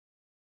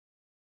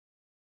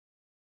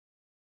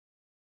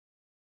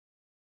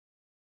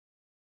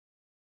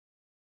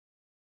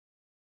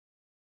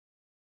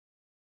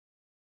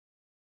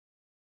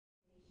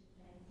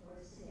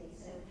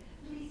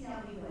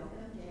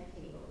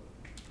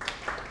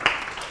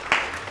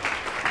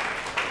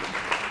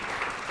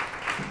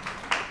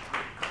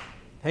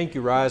Thank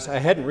you, Roz. I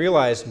hadn't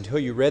realized until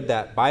you read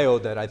that bio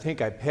that I think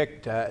I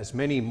picked as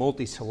many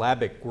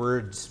multisyllabic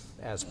words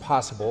as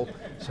possible.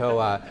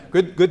 So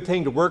good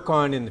thing to work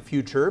on in the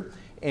future.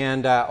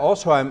 And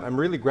also, I'm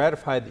really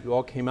gratified that you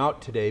all came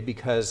out today,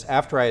 because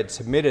after I had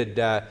submitted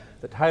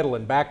the title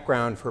and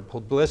background for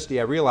publicity,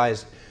 I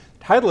realized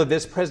the title of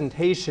this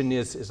presentation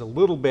is a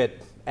little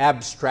bit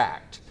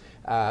abstract.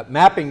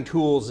 Mapping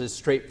tools is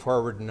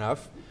straightforward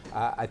enough.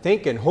 I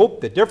think and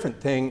hope the different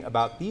thing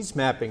about these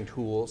mapping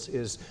tools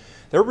is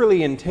they're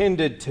really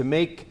intended to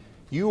make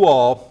you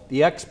all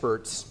the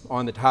experts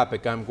on the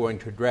topic I'm going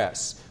to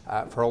address.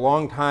 For a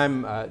long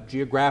time,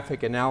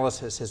 geographic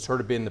analysis has sort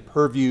of been the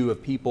purview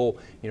of people,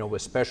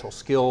 with special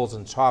skills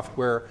and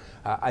software.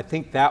 I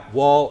think that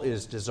wall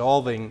is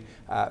dissolving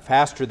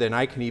faster than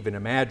I can even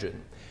imagine.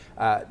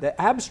 The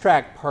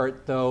abstract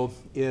part, though,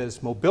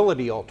 is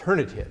mobility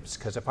alternatives,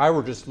 because if I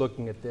were just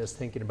looking at this,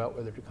 thinking about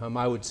whether to come,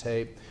 I would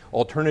say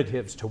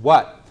alternatives to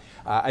what?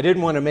 I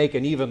didn't want to make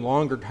an even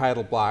longer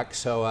title block,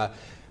 so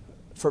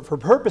for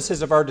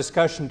purposes of our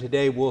discussion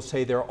today, we'll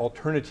say there are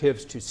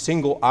alternatives to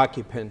single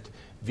occupant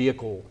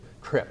vehicle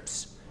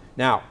trips.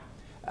 Now,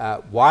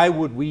 why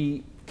would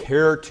we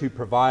care to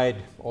provide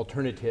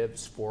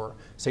alternatives for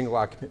single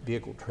occupant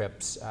vehicle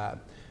trips? I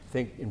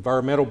think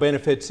environmental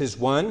benefits is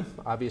one.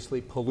 Obviously,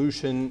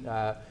 pollution,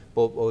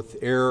 both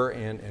air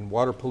and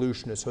water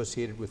pollution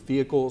associated with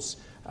vehicles.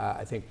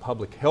 I think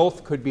public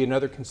health could be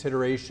another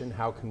consideration.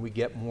 How can we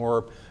get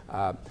more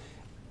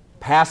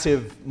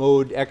passive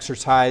mode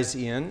exercise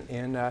in?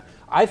 And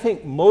I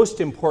think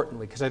most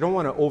importantly, because I don't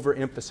want to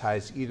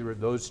overemphasize either of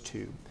those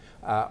two,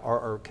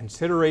 are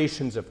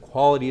considerations of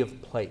quality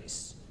of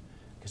place.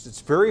 Because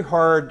it's very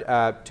hard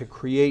to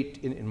create,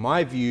 in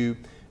my view,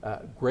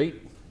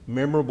 great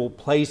memorable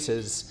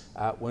places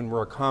when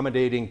we're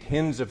accommodating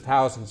tens of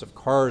thousands of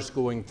cars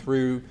going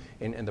through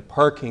and the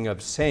parking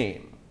of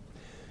same.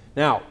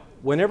 Now,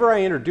 whenever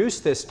I introduce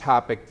this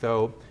topic,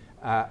 though,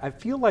 I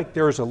feel like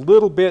there's a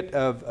little bit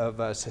of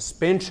a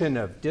suspension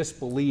of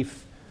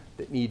disbelief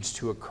that needs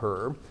to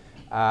occur.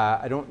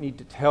 I don't need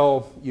to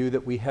tell you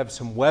that we have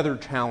some weather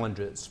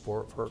challenges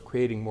for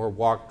creating more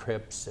walk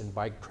trips and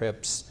bike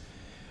trips.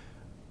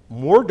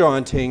 More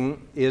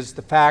daunting is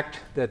the fact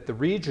that the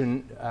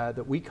region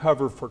that we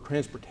cover for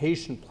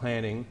transportation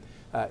planning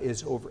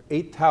is over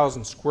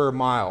 8,000 square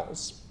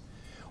miles.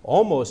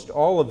 Almost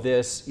all of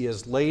this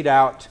is laid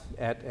out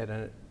at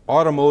an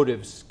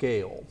automotive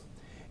scale.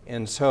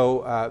 And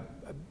so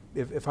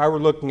if I were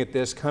looking at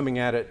this, coming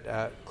at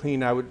it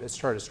clean, I would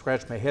start to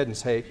scratch my head and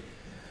say,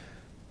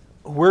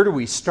 where do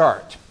we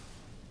start?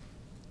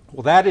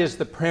 Well, that is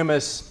the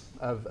premise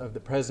of the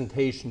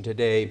presentation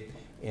today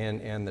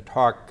and the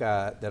talk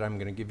that I'm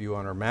going to give you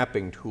on our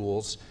mapping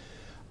tools.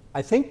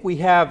 I think we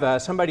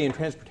have somebody in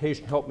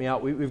transportation help me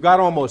out. We've got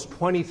almost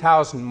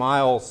 20,000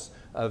 miles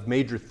of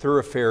major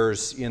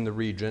thoroughfares in the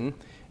region.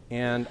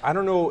 And I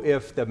don't know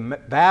if the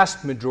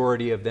vast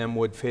majority of them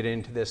would fit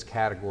into this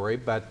category,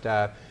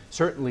 but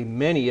certainly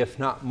many, if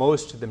not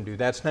most of them do.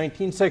 That's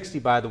 1960,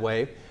 by the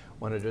way. I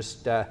want to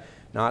just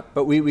not,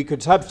 but we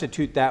could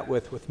substitute that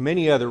with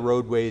many other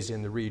roadways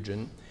in the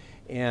region.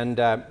 And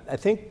I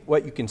think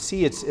what you can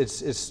see,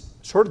 it's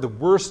sort of the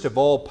worst of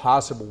all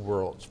possible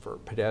worlds for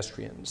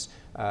pedestrians.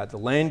 The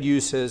land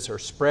uses are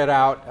spread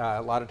out.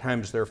 A lot of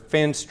times they're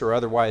fenced or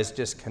otherwise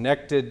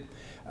disconnected.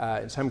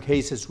 In some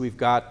cases, we've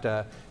got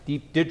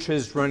deep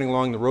ditches running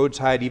along the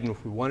roadside. Even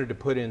if we wanted to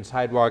put in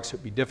sidewalks, it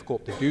would be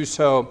difficult to do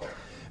so.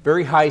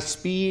 Very high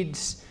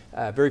speeds,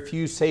 very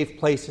few safe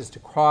places to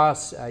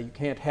cross. You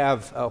can't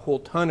have a whole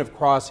ton of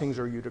crossings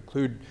or you'd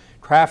occlude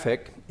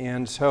traffic.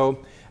 And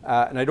so,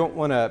 and I don't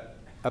want to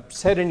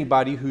upset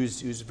anybody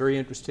who's very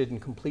interested in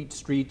complete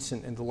streets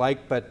and the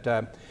like, but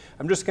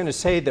I'm just going to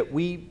say that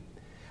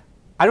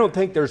I don't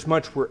think there's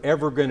much we're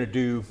ever going to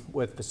do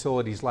with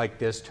facilities like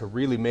this to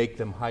really make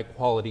them high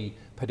quality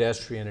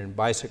pedestrian and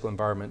bicycle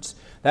environments.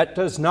 That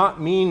does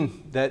not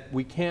mean that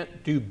we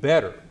can't do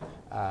better.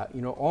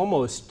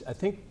 Almost, I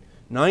think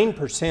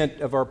 9%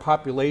 of our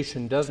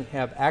population doesn't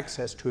have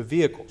access to a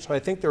vehicle. So I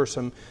think there are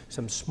some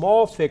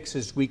small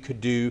fixes we could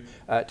do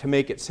to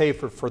make it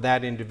safer for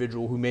that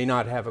individual who may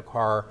not have a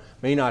car,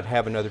 may not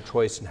have another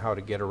choice in how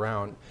to get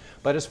around.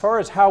 But as far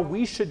as how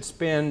we should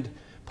spend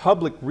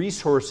public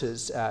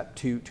resources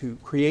to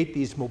create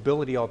these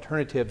mobility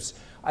alternatives,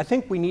 I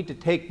think we need to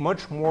take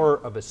much more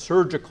of a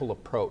surgical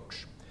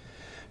approach.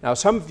 Now,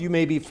 some of you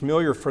may be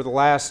familiar, for the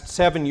last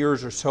 7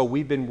 years or so,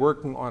 we've been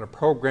working on a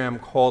program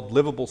called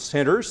Livable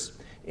Centers,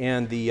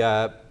 and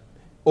the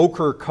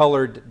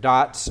ochre-colored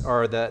dots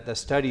are the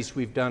studies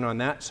we've done on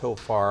that so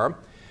far.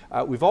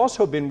 We've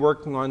also been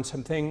working on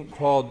something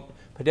called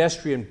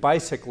pedestrian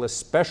bicyclist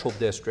special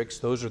districts.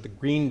 Those are the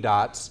green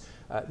dots.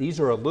 These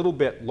are a little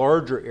bit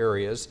larger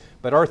areas,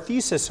 but our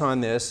thesis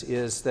on this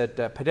is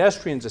that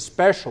pedestrians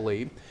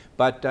especially,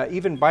 but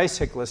even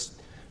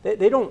bicyclists,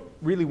 they don't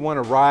really want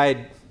to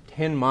ride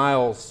 10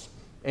 miles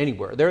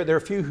anywhere. There are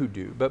a few who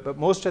do, but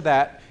most of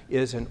that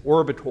is an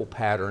orbital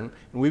pattern,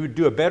 and we would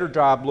do a better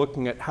job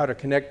looking at how to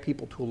connect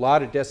people to a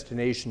lot of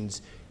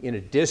destinations in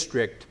a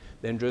district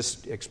than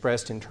just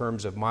expressed in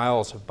terms of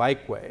miles of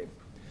bikeway.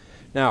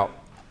 Now,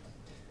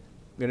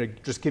 I'm going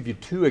to just give you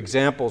two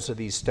examples of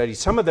these studies.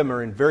 Some of them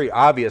are in very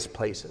obvious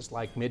places,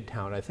 like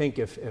Midtown. I think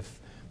if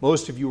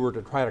most of you were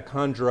to try to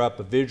conjure up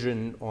a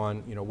vision on,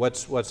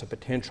 what's a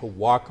potential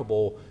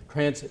walkable,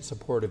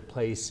 transit-supportive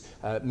place,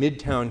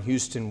 Midtown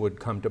Houston would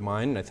come to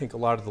mind. And I think a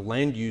lot of the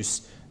land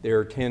use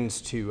there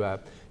tends to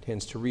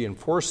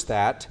reinforce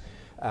that.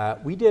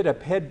 We did a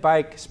ped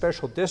bike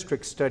special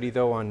district study,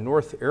 though, on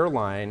North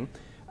Airline.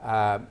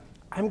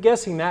 I'm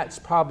guessing that's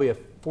probably a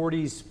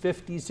 40s,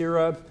 50s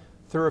era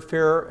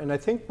thoroughfare. And I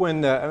think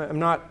I'm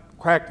not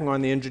cracking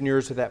on the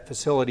engineers of that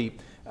facility,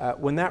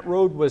 when that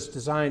road was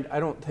designed, I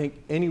don't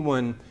think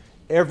anyone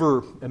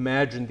ever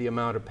imagined the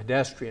amount of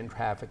pedestrian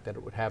traffic that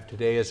it would have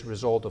today as a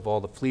result of all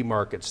the flea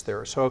markets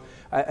there. So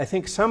I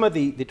think some of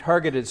the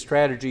targeted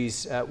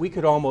strategies we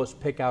could almost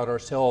pick out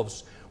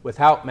ourselves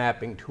without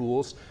mapping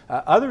tools.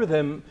 Other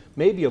than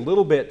maybe a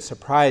little bit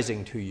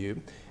surprising to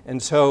you.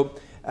 And so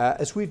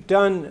as we've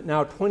done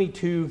now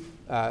 22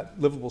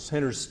 livable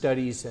centers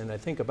studies and I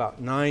think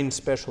about 9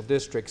 special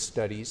district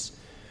studies,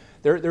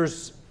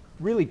 there's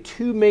really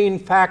two main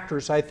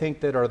factors, I think,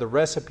 that are the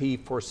recipe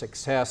for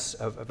success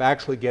of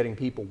actually getting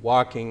people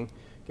walking,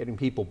 getting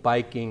people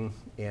biking,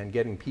 and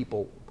getting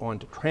people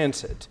onto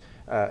transit.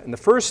 And the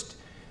first,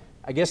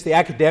 I guess the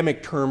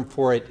academic term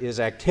for it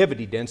is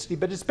activity density,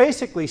 but it's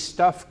basically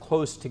stuff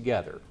close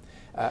together.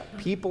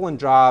 People and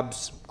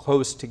jobs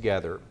close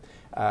together.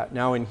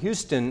 Now in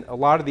Houston, a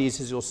lot of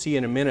these, as you'll see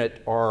in a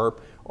minute,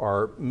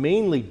 are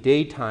mainly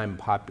daytime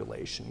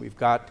population. We've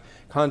got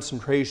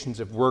concentrations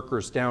of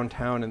workers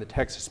downtown in the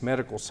Texas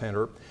Medical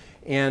Center.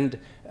 And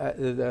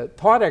the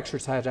thought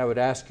exercise I would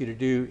ask you to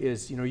do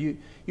is,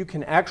 you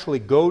can actually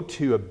go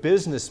to a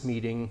business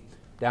meeting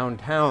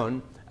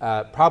downtown,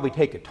 probably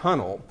take a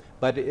tunnel,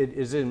 but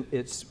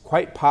it's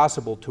quite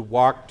possible to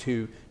walk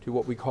to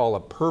what we call a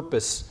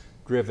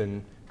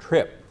purpose-driven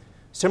trip.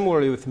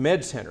 Similarly with the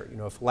Med Center,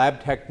 if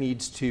lab tech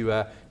needs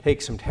to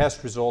take some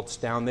test results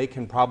down, they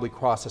can probably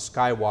cross a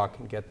skywalk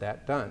and get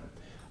that done.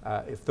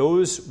 If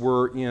those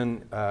were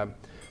in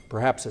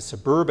perhaps a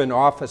suburban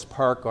office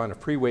park on a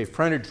freeway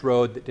frontage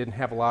road that didn't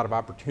have a lot of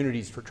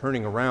opportunities for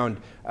turning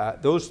around,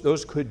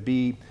 those could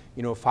be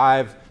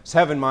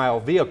 5-7 mile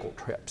vehicle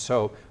trips.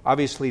 So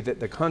obviously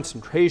the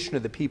concentration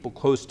of the people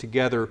close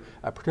together,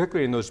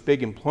 particularly in those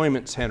big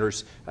employment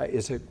centers,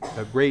 is a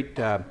great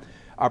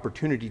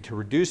opportunity to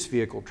reduce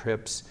vehicle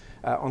trips.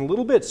 On a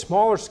little bit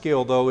smaller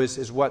scale, though,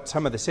 is what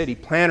some of the city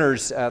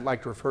planners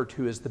like to refer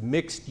to as the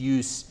mixed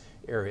use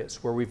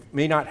areas, where we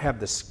may not have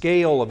the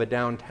scale of a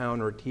downtown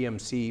or a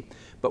TMC,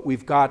 but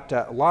we've got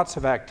lots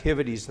of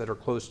activities that are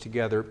close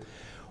together.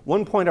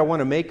 One point I want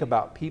to make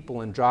about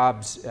people and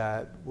jobs,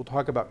 we'll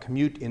talk about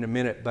commute in a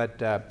minute,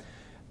 but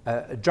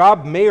a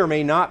job may or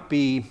may not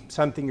be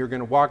something you're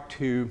going to walk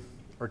to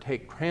or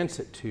take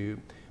transit to.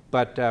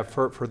 But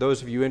for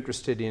those of you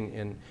interested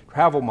in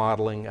travel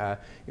modeling,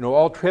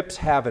 all trips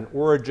have an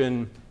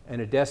origin and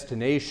a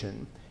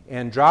destination,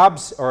 and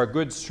jobs are a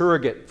good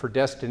surrogate for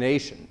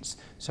destinations.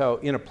 So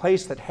in a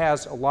place that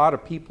has a lot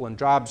of people and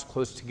jobs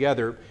close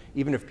together,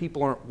 even if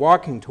people aren't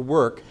walking to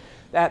work,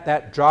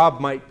 that job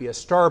might be a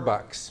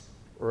Starbucks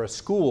or a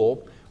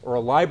school or a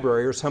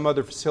library or some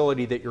other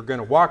facility that you're going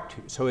to walk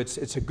to. So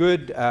it's a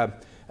good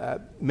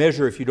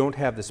measure if you don't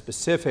have the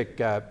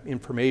specific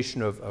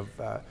information of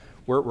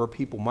where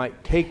people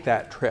might take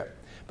that trip.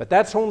 But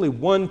that's only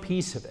one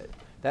piece of it.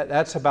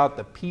 That's about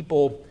the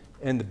people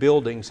and the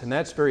buildings, and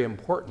that's very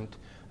important.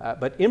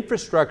 But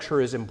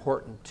infrastructure is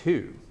important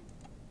too.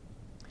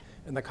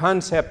 And the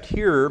concept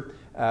here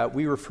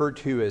we refer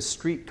to as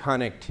street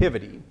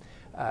connectivity.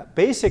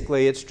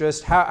 Basically, it's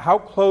just how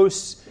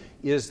close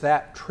is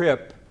that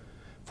trip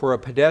for a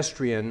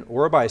pedestrian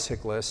or a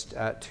bicyclist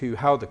to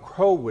how the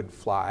crow would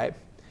fly.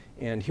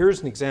 And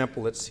here's an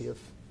example. Let's see if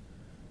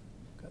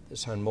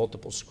this on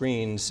multiple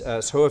screens.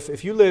 So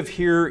if you live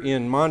here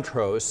in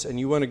Montrose and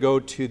you want to go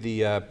to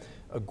the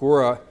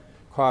Agora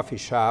coffee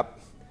shop,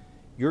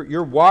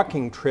 your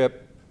walking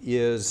trip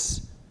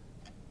is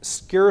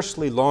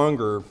scarcely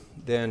longer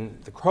than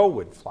the crow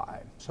would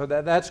fly. So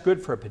that's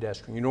good for a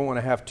pedestrian. You don't want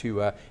to have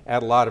to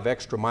add a lot of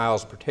extra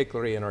miles,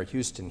 particularly in our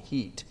Houston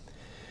heat.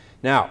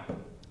 Now,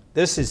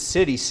 this is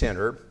City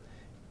Center.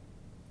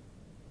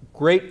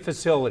 Great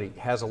facility,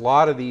 has a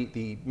lot of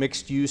the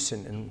mixed use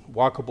and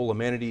walkable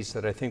amenities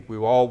that I think we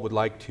all would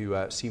like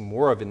to see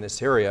more of in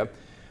this area.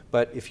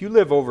 But if you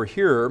live over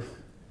here,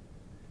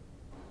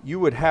 you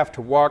would have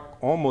to walk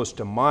almost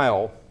a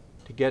mile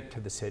to get to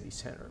the city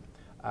center.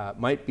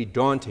 Might be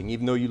daunting,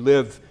 even though you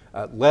live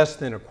less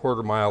than a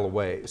quarter mile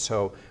away.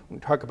 So when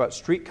we talk about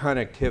street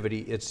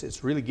connectivity,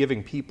 it's really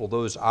giving people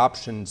those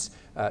options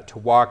to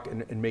walk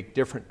and make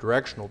different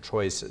directional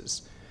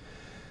choices.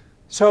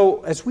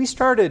 So as we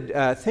started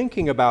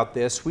thinking about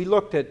this, we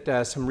looked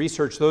at some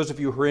research. Those of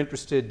you who are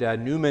interested,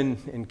 Newman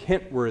and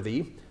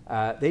Kentworthy,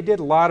 they did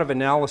a lot of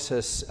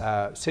analysis,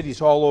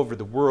 cities all over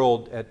the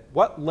world, at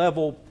what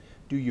level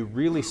do you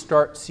really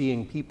start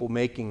seeing people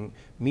making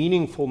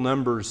meaningful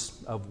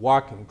numbers of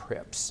walking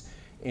trips.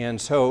 And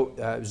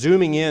so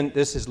zooming in,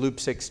 this is Loop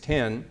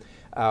 610.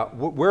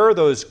 Where are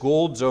those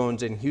gold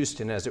zones in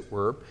Houston, as it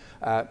were?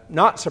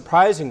 Not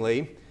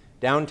surprisingly,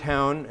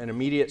 downtown and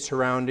immediate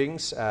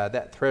surroundings,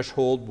 that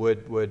threshold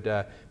would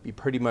be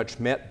pretty much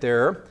met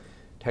there.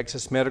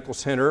 Texas Medical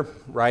Center,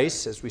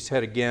 Rice, as we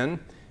said again.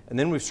 And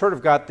then we've sort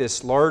of got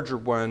this larger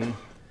one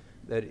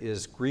that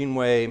is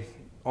Greenway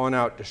on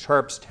out to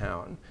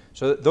Sharpstown.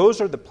 So those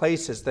are the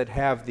places that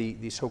have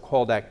the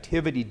so-called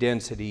activity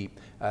density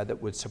that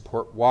would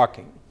support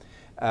walking.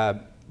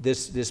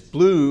 This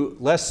blue,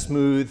 less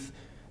smooth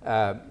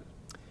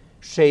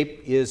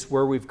shape is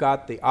where we've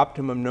got the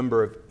optimum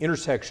number of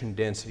intersection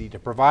density to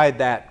provide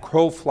that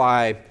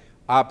crow-fly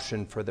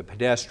option for the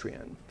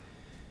pedestrian.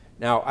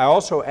 Now, I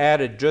also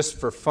added, just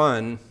for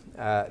fun,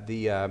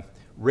 the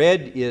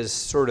red is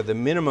sort of the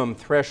minimum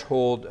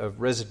threshold of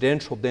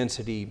residential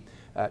density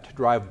to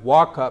drive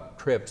walk-up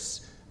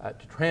trips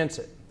to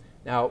transit.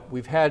 Now,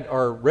 we've had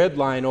our red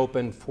line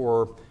open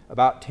for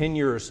about 10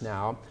 years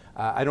now.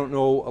 I don't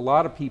know a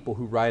lot of people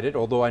who ride it,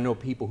 although I know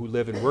people who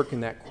live and work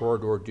in that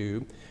corridor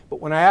do. But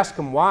when I ask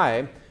them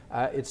why,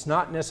 it's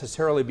not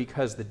necessarily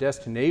because the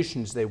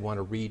destinations they want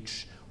to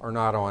reach are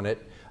not on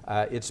it.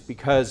 It's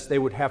because they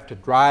would have to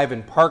drive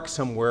and park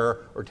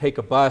somewhere or take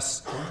a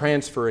bus,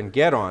 transfer, and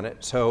get on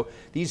it. So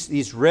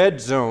these red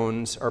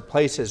zones are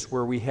places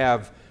where we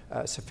have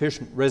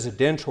sufficient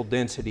residential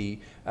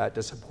density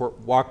to support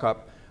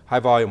walk-up,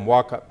 high-volume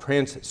walk-up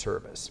transit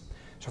service.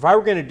 So if I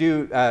were going to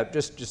do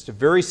just a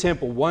very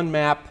simple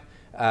one-map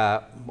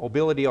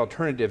mobility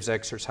alternatives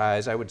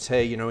exercise, I would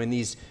say, in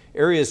these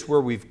areas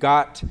where we've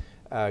got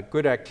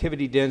good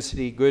activity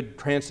density, good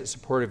transit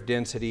supportive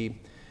density,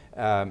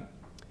 but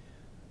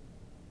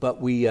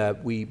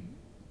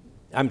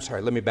I'm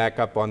sorry, let me back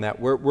up on that.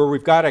 Where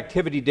we've got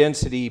activity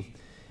density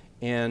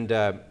and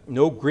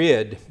no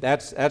grid,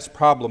 that's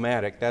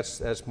problematic.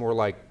 That's more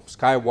like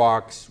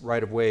skywalks,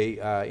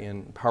 right-of-way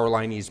in power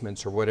line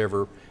easements or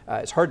whatever.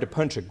 It's hard to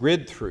punch a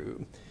grid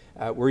through.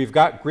 Where you've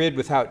got grid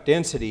without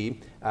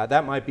density,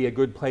 that might be a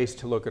good place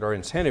to look at our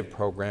incentive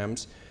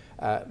programs.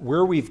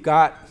 Where we've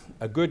got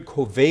a good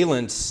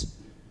covalence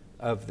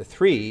of the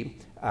three,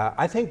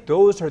 I think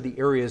those are the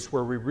areas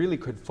where we really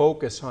could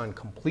focus on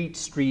complete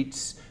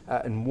streets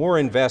and more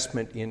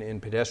investment in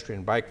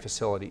pedestrian bike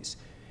facilities.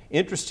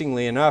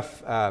 Interestingly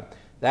enough,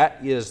 that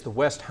is the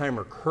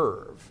Westheimer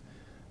curve.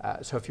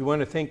 So if you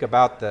want to think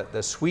about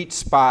the sweet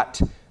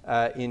spot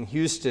in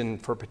Houston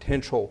for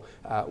potential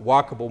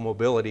walkable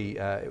mobility,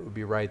 it would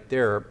be right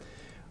there.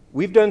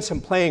 We've done some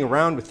playing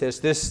around with this.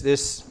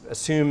 This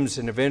assumes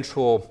an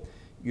eventual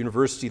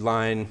university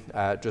line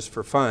just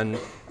for fun.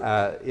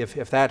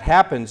 If that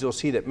happens, you'll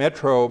see that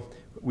Metro,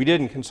 we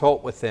didn't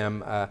consult with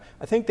them.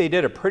 I think they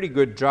did a pretty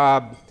good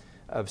job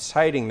of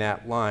siting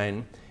that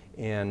line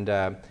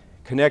and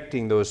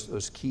connecting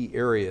those key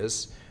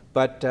areas.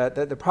 But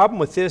the problem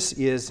with this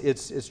is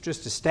it's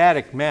just a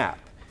static map.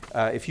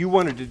 If you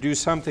wanted to do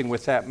something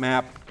with that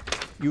map,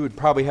 you would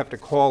probably have to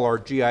call our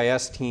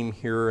GIS team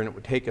here, and it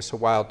would take us a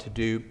while to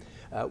do.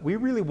 We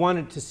really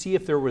wanted to see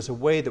if there was a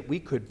way that we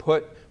could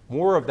put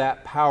more of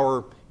that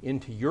power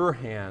into your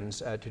hands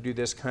to do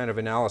this kind of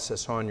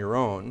analysis on your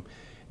own.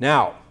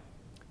 Now,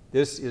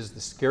 this is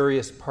the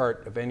scariest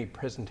part of any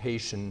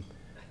presentation,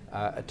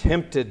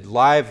 attempted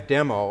live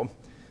demo.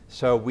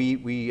 So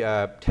we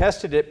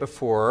tested it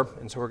before,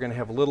 and so we're going to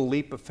have a little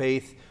leap of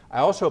faith. I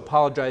also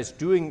apologize.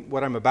 Doing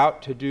what I'm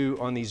about to do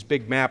on these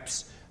big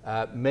maps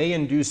may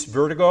induce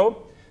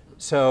vertigo.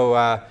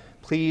 So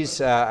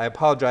please, I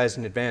apologize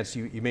in advance.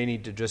 You may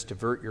need to just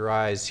avert your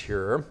eyes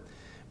here.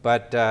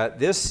 But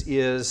this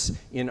is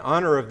in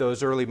honor of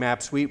those early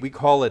maps. We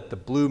call it the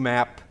Blue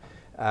Map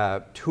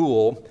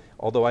tool,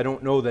 although I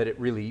don't know that it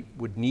really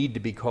would need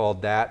to be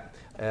called that,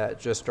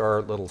 just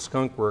our little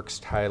skunkworks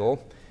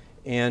title.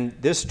 And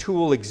this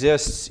tool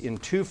exists in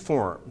two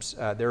forms.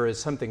 There is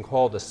something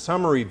called a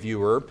summary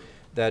viewer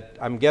that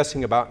I'm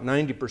guessing about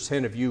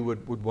 90% of you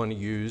would want to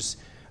use.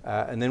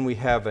 And then we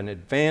have an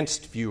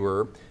advanced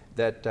viewer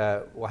that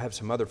will have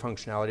some other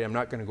functionality. I'm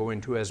not going to go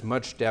into as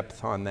much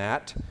depth on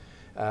that.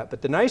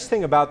 But the nice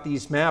thing about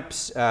these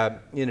maps,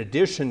 in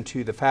addition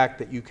to the fact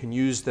that you can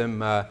use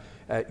them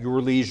at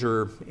your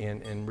leisure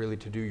and really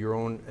to do your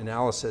own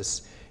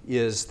analysis,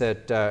 is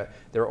that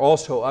they're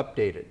also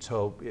updated.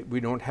 So we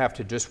don't have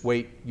to just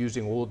wait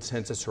using old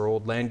census or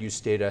old land use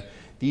data.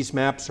 These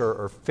maps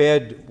are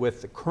fed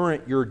with the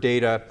current year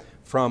data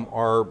from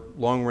our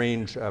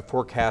long-range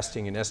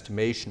forecasting and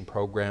estimation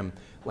program,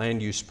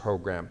 land use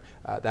program.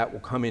 That will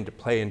come into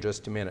play in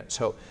just a minute.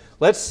 So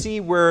let's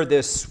see where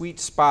this sweet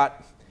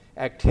spot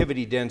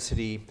activity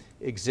density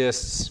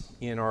exists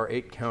in our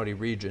 8-county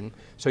region.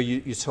 So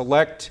you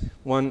select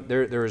one,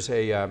 there's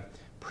a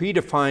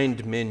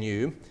predefined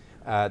menu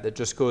that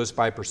just goes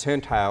by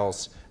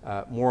percentiles.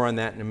 More on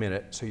that in a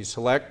minute. So you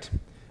select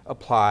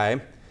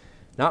apply.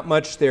 Not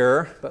much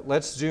there, but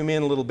let's zoom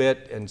in a little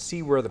bit and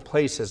see where the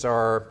places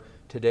are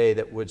today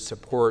that would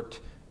support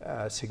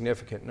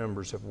significant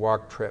numbers of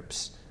walk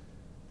trips.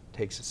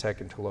 Takes a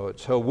second to load.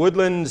 So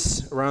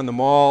Woodlands around the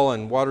mall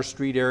and Water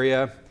Street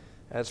area,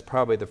 That's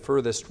probably the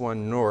furthest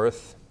one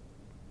north.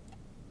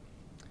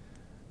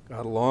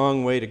 Got a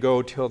long way to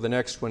go till the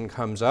next one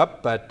comes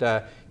up,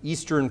 but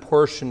eastern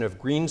portion of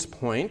Greens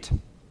Point.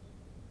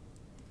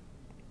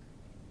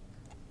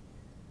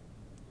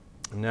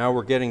 And now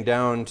we're getting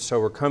down, so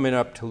we're coming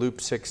up to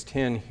Loop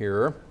 610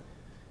 here.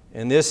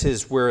 And this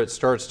is where it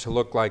starts to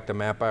look like the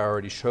map I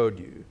already showed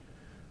you.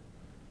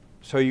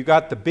 So you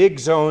got the big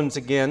zones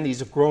again. These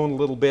have grown a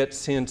little bit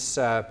since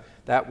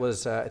that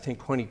was, I think,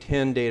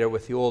 2010 data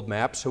with the old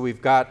map. So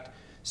we've got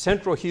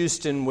central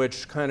Houston,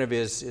 which kind of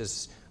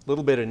is a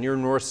little bit of near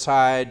north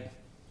side,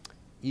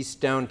 east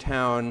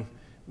downtown,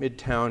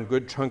 midtown,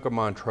 good chunk of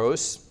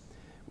Montrose.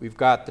 We've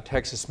got the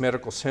Texas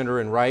Medical Center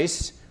in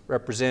Rice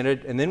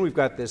represented. And then we've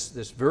got this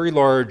very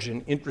large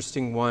and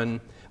interesting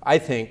one, I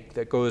think,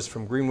 that goes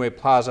from Greenway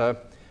Plaza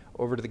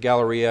over to the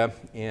Galleria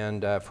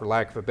and, for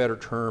lack of a better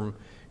term,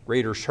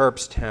 Greater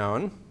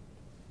Sharpstown.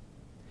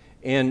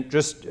 And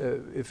just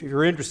if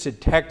you're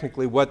interested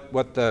technically, what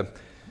the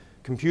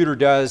computer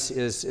does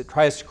is it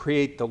tries to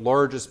create the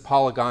largest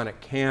polygon it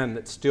can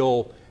that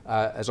still,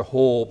 as a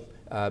whole,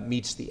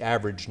 meets the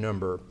average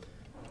number.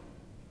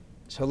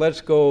 So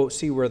let's go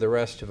see where the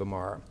rest of them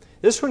are.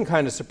 This one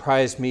kind of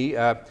surprised me.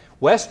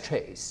 West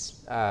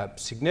Chase,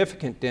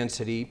 significant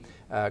density,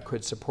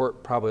 could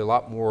support probably a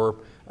lot more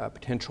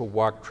potential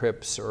walk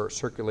trips or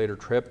circulator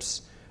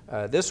trips.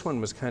 This one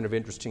was kind of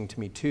interesting to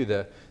me too,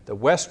 the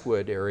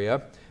Westwood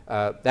area.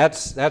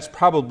 That's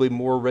probably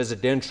more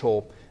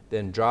residential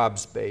than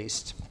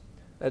jobs-based.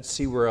 Let's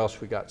see where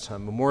else we got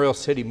some. Memorial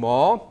City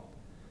Mall,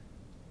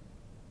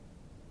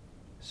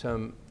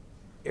 some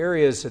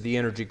areas of the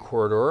energy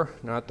corridor,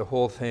 not the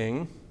whole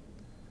thing.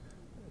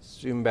 Let's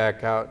zoom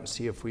back out and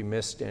see if we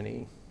missed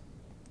any.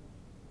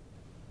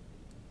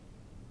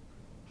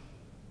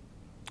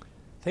 I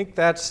think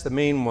that's the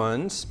main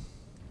ones.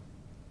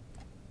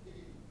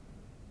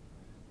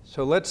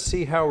 So let's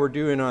see how we're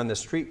doing on the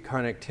street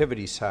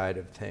connectivity side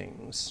of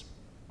things.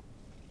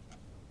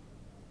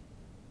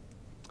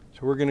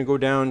 So we're going to go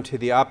down to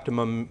the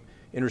optimum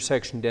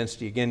intersection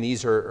density. Again,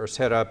 these are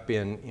set up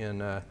in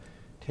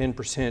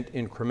 10%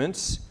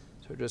 increments.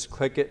 So just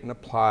click it and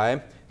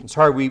apply. And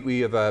sorry, we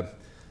have a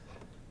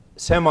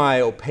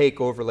semi-opaque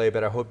overlay,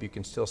 but I hope you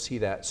can still see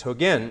that. So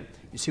again,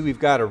 you see we've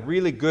got a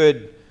really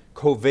good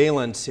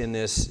covalence in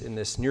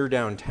this near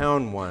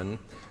downtown one.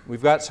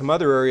 We've got some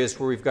other areas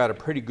where we've got a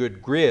pretty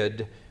good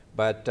grid,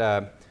 but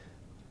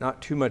not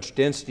too much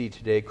density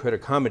today, could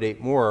accommodate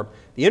more.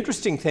 The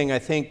interesting thing, I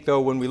think, though,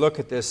 when we look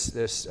at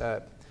this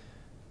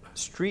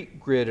street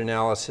grid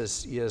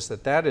analysis is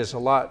that is a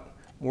lot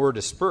more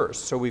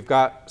dispersed. So we've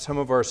got some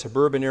of our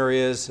suburban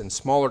areas and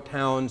smaller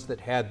towns that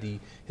had the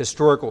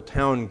historical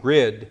town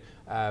grid.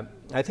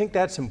 I think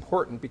that's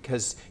important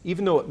because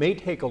even though it may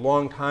take a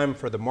long time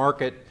for the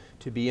market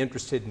to be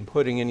interested in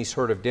putting any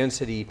sort of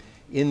density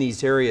in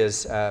these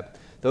areas,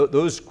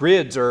 those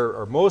grids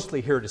are mostly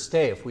here to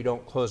stay if we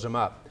don't close them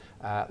up.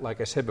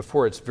 Like I said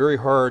before, it's very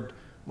hard,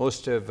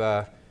 most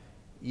of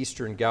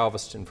eastern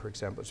Galveston, for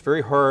example, it's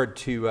very hard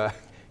to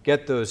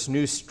get those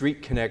new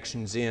street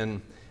connections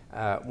in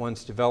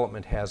once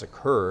development has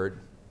occurred.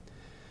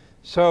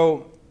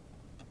 So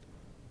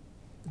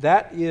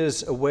that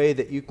is a way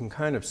that you can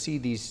kind of see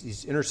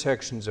these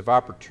intersections of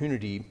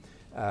opportunity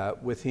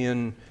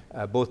within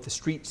both the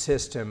street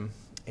system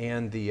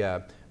and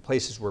the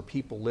places where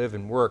people live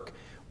and work.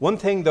 One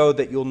thing, though,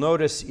 that you'll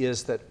notice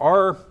is that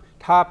our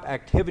top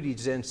activity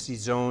density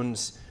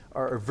zones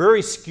are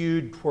very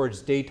skewed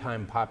towards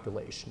daytime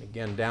population.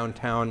 Again,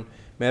 downtown,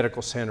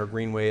 medical center,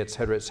 Greenway, et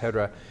cetera, et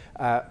cetera.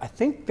 I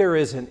think there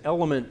is an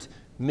element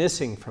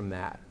missing from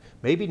that.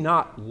 Maybe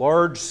not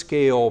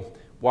large-scale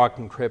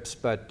walking trips,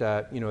 but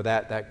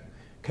that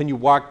can you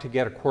walk to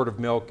get a quart of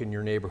milk in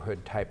your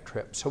neighborhood type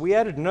trip. So we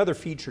added another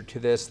feature to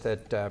this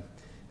that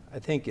I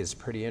think is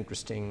pretty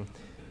interesting,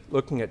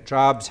 looking at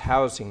jobs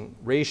housing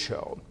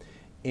ratio.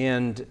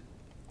 And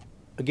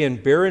again,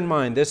 bear in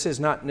mind, this is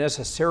not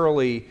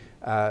necessarily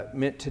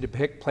meant to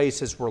depict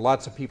places where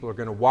lots of people are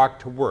going to walk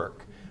to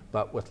work.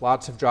 But with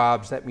lots of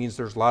jobs, that means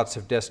there's lots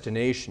of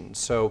destinations.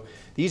 So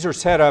these are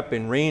set up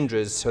in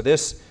ranges. So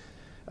this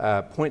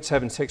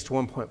 0.76 to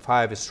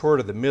 1.5 is sort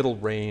of the middle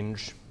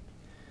range.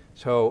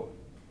 So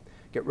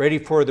get ready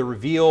for the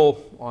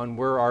reveal on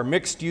where our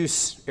mixed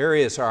use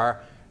areas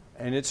are,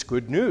 and it's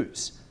good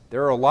news.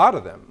 There are a lot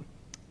of them.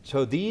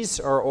 So these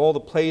are all the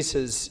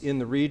places in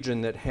the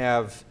region that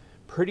have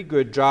pretty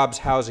good jobs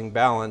housing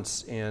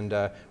balance, and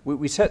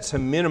we set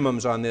some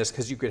minimums on this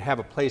because you could have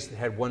a place that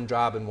had one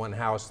job and one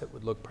house that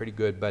would look pretty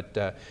good,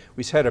 but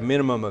we set a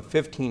minimum of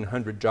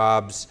 1,500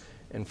 jobs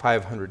and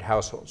 500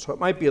 households. So it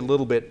might be a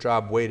little bit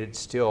job weighted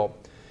still.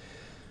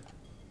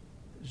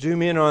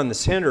 Zoom in on the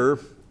center,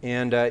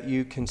 and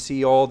you can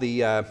see all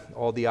the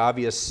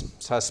obvious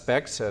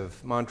suspects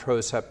of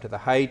Montrose up to the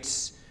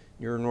Heights,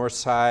 near North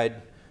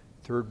Side,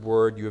 Third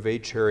Ward, U of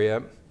H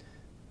area.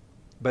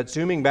 But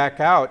zooming back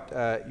out,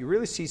 you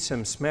really see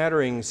some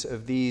smatterings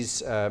of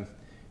these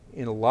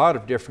in a lot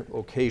of different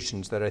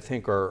locations that I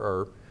think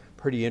are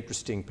pretty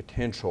interesting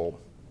potential.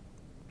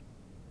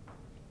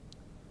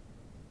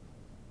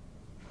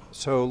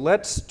 So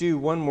let's do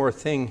one more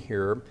thing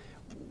here.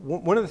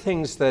 One of the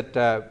things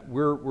that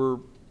we're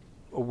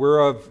aware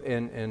of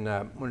and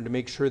wanted to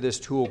make sure this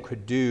tool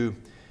could do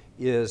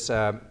is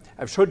I've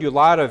showed you a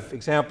lot of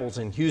examples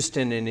in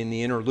Houston and in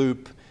the inner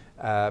loop.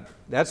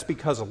 That's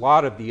because a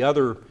lot of the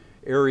other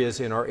areas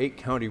in our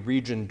 8-county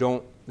region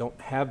don't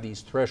have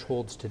these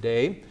thresholds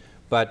today.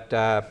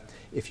 But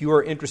if you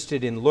are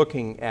interested in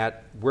looking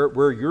at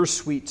where your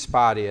sweet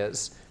spot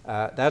is,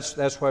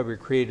 that's why we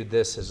created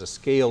this as a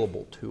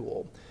scalable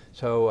tool.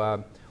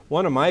 So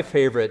one of my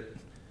favorite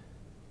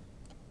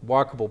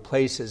walkable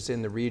places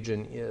in the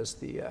region is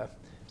the,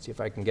 see if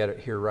I can get it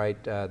here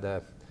right,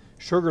 the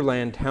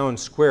Sugarland Town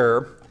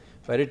Square,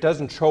 but it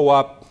doesn't show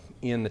up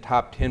in the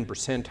top 10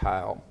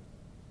 percentile.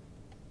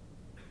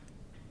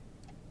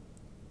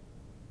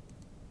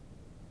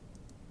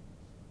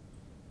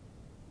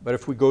 But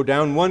if we go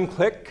down one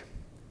click,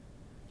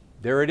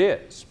 there it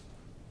is.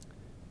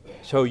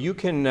 So you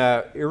can,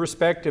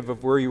 irrespective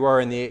of where you are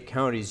in the 8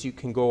 counties, you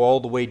can go all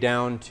the way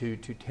down to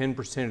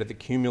 10% of the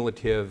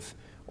cumulative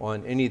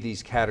on any of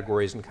these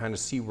categories and kind of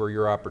see where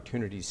your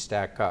opportunities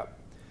stack up.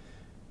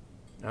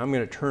 Now I'm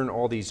going to turn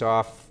all these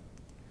off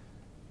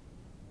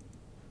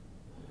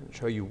and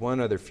show you one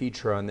other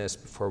feature on this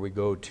before we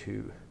go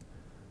to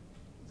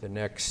the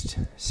next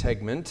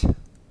segment. It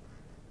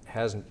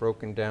hasn't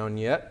broken down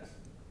yet.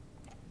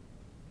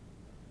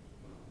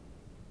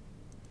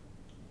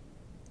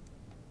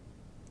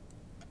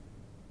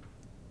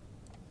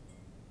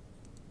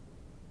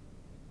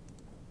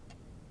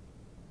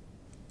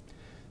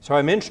 So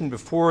I mentioned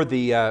before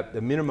the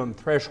minimum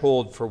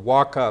threshold for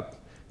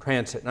walk-up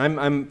transit. And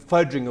I'm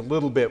fudging a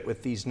little bit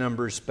with these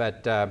numbers,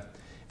 but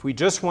if we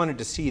just wanted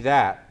to see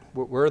that,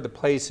 where are the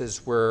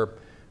places where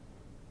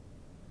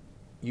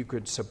you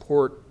could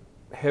support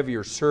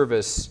heavier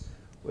service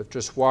with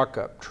just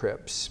walk-up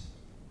trips?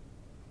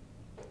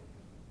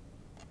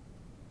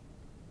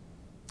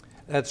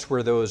 That's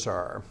where those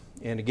are.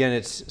 And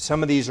again,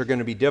 some of these are going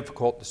to be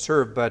difficult to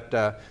serve, but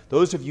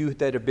those of you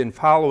that have been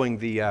following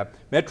the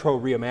Metro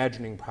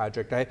Reimagining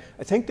Project, I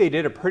think they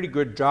did a pretty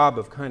good job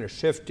of kind of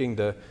shifting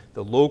the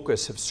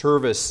locus of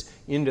service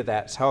into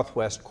that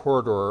southwest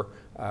corridor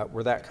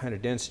where that kind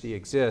of density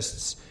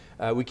exists.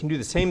 We can do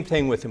the same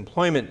thing with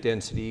employment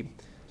density.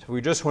 So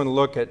we just want to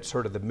look at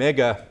sort of the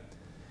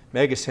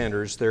mega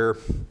centers. They're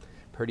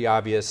pretty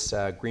obvious: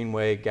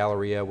 Greenway,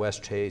 Galleria,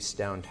 West Chase,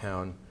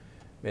 downtown,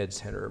 Med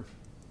Center.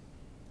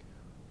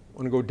 I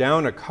want to go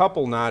down a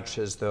couple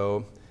notches,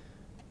 though.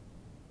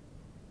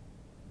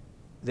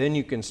 Then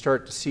you can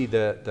start to see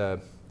the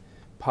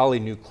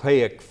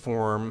polynucleic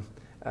form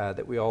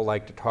that we all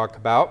like to talk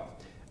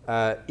about.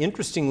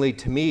 Interestingly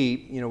to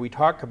me, we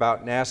talk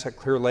about NASA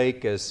Clear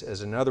Lake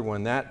as another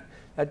one. That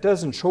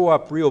doesn't show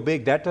up real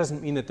big. That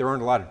doesn't mean that there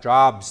aren't a lot of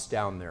jobs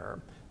down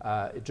there.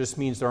 It just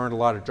means there aren't a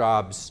lot of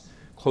jobs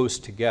close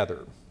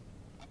together.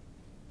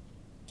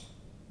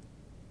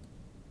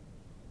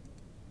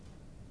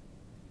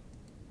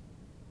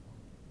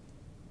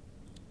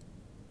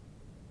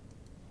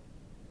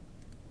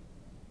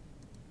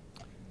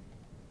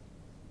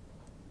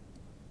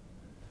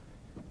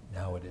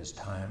 Now it is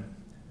time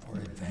for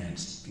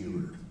Advanced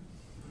Viewer.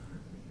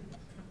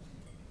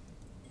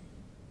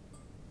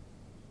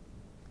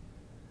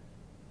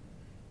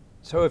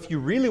 So if you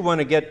really want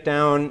to get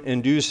down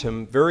and do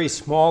some very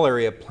small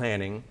area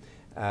planning,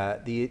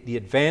 the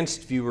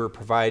Advanced Viewer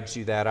provides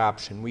you that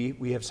option.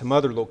 We have some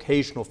other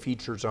locational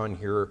features on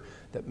here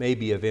that may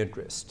be of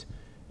interest.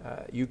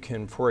 You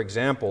can, for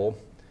example,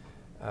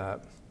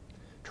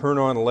 turn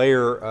on a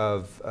layer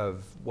of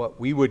what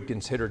we would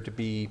consider to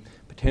be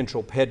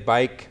potential ped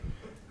bike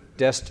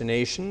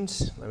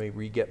destinations. Let me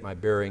re-get my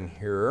bearing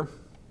here.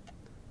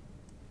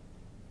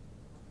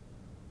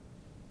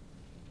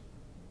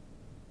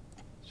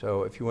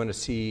 So if you want to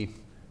see,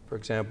 for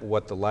example,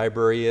 what the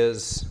library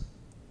is,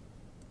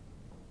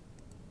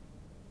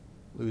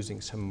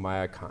 losing some of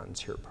my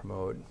icons here,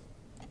 promote.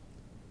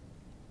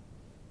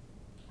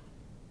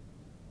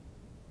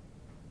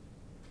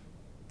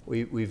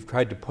 We've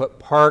tried to put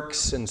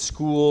parks and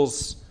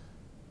schools,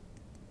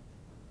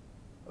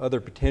 other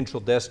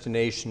potential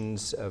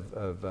destinations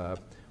of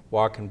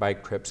walk and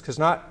bike trips, because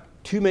not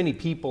too many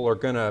people are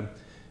going to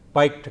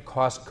bike to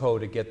Costco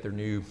to get their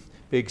new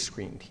big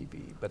screen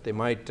TV, but they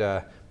might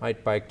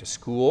bike to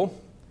school.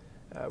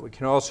 We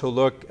can also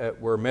look at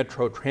where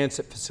metro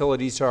transit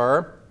facilities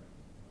are.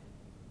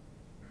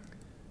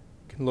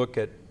 We can look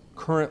at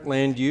current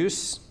land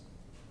use.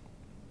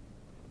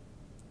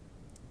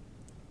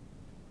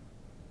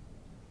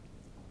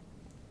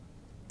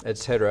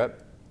 Etc.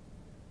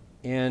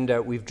 And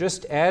we've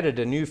just added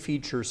a new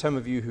feature, some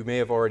of you who may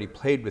have already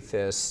played with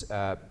this,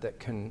 that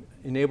can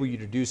enable you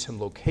to do some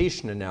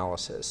location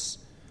analysis.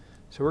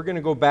 So we're going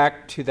to go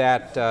back to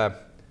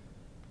that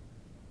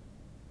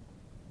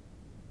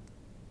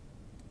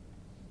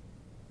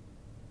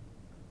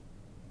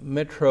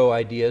metro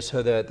idea.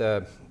 So that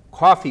the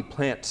coffee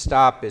plant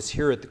stop is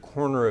here at the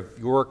corner of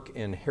York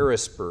and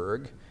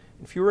Harrisburg.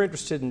 If you were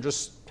interested in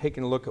just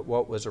taking a look at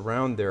what was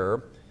around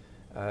there,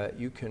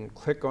 you can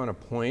click on a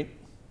point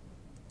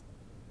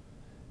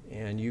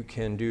And you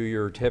can do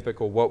your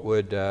typical what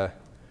would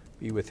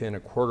be within a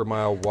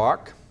quarter-mile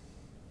walk.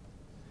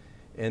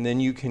 And then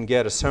you can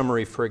get a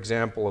summary, for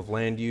example, of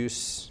land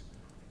use,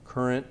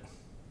 current,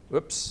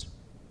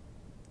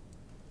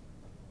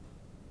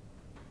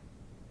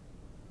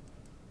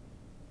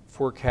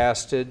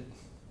 forecasted.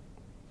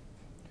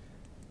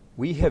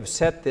 We have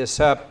set this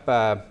up,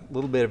 a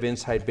little bit of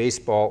inside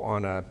baseball,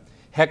 on a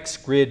hex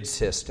grid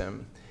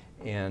system.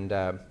 And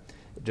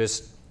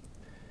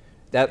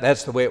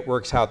that's the way it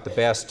works out the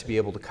best to be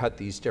able to cut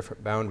these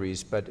different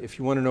boundaries. But if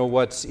you want to know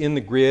what's in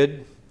the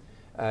grid,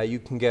 you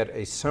can get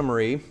a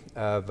summary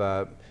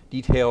of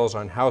details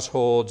on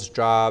households,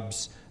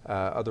 jobs,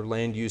 other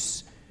land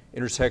use,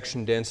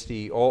 intersection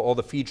density, all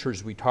the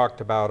features we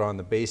talked about on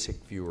the basic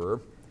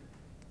viewer.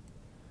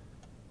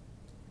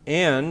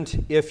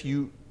 And if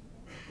you,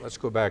 let's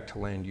go back to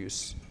land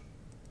use.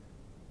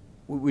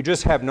 We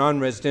just have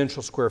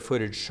non-residential square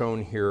footage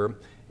shown here.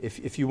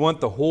 If you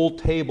want the whole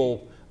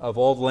table of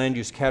all the land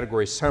use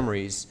category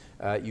summaries,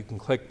 you can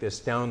click this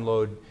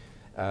download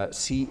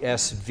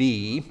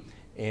CSV,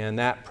 and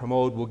that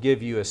Pramod will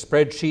give you a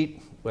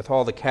spreadsheet with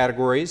all the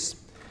categories.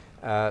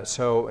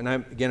 And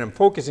I'm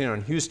focusing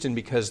on Houston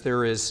because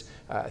there is,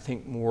 I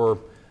think, more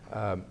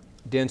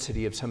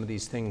density of some of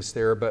these things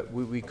there, but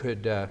we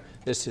could,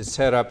 this is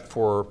set up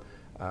for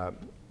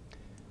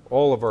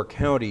all of our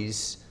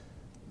counties.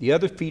 The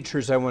other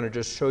features I want to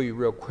just show you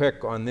real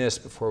quick on this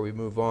before we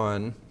move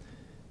on.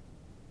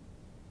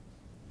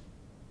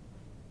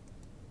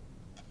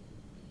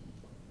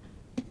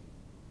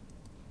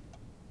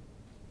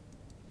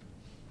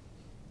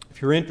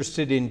 If you're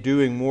interested in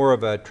doing more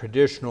of a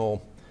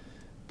traditional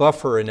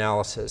buffer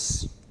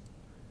analysis,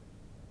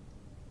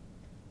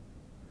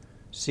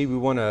 we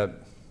want to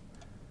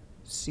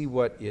see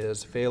what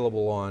is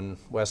available on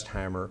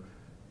Westheimer.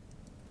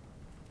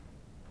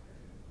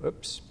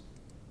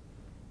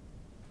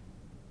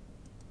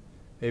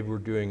 Maybe we're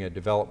doing a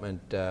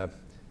development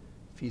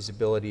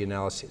feasibility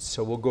analysis.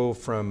 So we'll go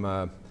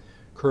from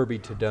Kirby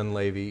to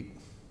Dunleavy.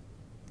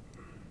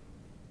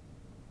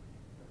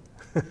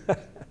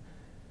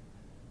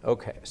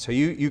 Okay, so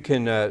you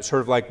can,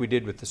 sort of like we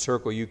did with the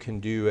circle, you can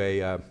do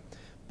a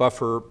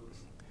buffer.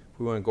 If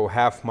we want to go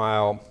half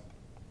mile,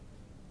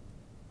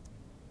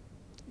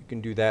 you can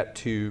do that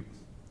to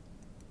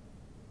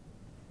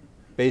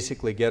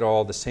basically get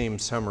all the same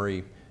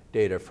summary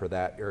data for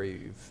that area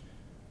you've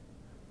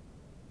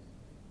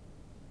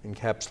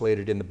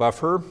encapsulated in the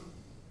buffer.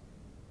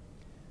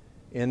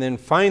 And then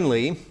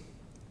finally,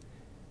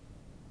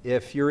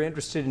 if you're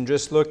interested in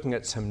just looking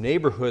at some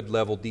neighborhood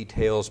level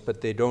details, but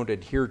they don't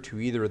adhere to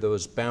either of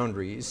those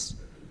boundaries,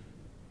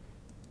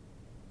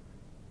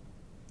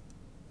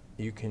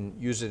 you can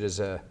use it as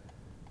a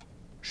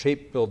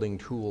shape building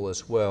tool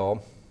as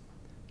well.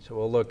 So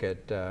we'll look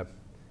at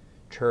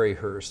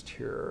Cherryhurst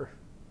here.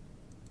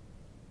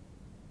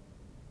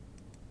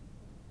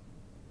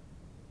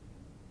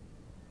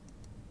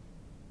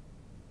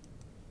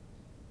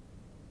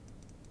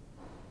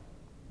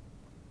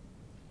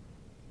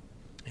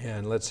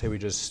 And let's say we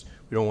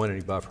don't want any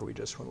buffer, we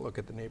just want to look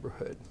at the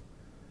neighborhood.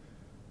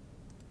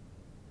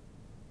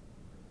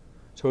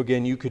 So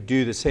again, you could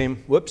do the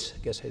same, I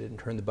guess I didn't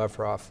turn the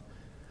buffer off.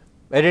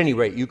 At any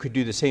rate, you could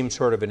do the same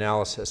sort of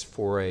analysis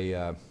for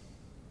a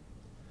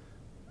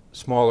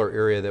smaller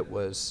area that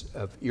was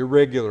of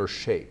irregular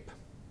shape.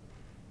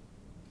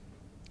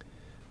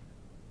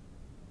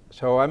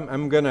 So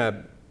I'm going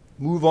to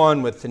move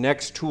on with the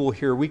next tool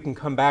here. We can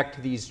come back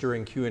to these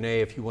during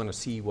Q&A if you want to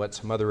see what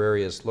some other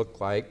areas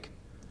look like.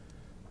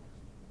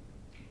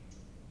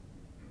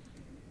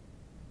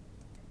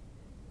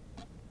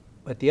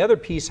 But the other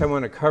piece I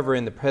want to cover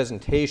in the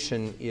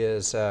presentation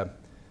is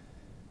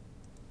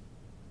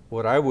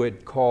what I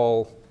would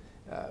call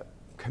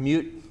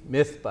commute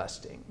myth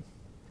busting.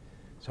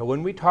 So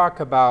when we talk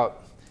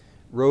about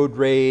road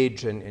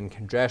rage and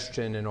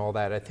congestion and all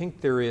that, I think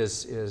there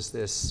is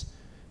this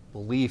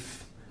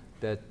belief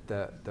that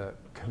the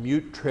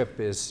commute trip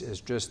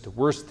is just the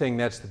worst thing.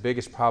 That's the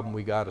biggest problem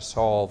we got to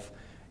solve.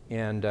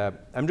 And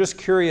I'm just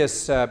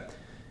curious,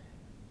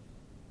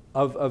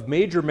 of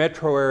major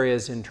metro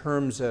areas in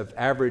terms of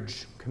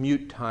average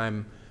commute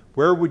time,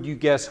 where would you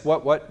guess,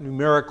 what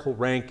numerical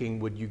ranking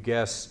would you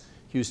guess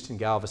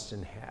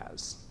Houston-Galveston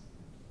has?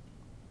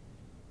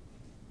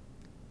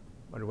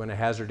 What, want to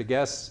hazard a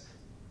guess?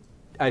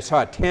 I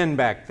saw a 10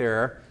 back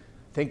there.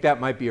 I think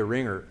that might be a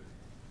ringer.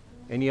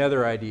 Any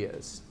other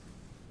ideas?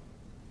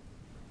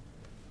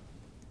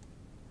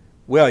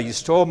 Well, you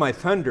stole my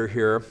thunder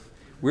here.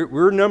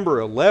 We're number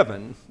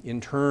 11 in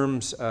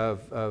terms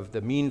of the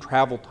mean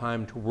travel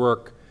time to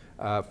work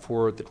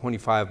for the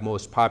 25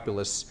 most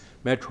populous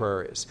metro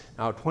areas.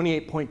 Now,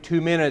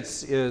 28.2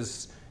 minutes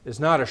is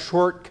not a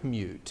short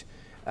commute,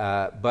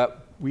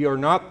 but we are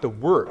not the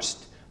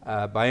worst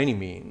by any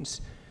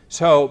means.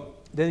 So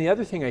then the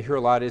other thing I hear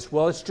a lot is,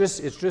 well, it's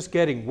just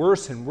getting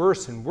worse and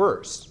worse and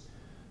worse.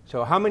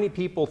 So how many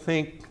people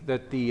think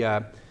that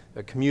the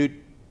commute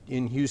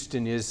in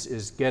Houston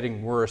is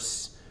getting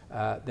worse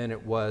than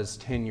it was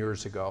 10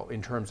 years ago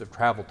in terms of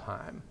travel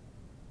time?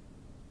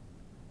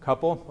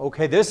 Couple?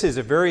 Okay, this is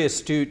a very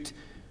astute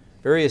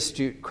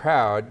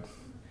crowd.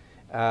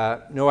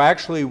 No,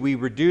 actually, we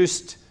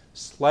reduced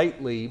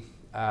slightly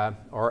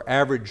our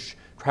average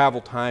travel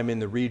time in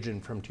the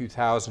region from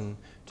 2000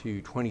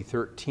 to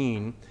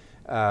 2013.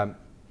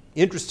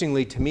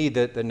 Interestingly to me,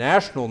 that the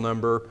national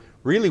number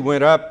really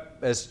went up,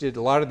 as did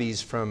a lot of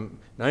these, from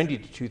 90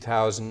 to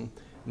 2000, and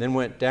then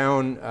went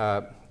down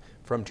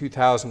from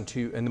 2000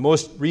 to, and the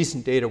most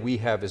recent data we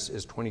have is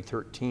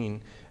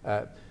 2013.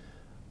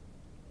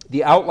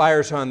 The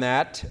outliers on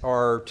that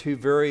are two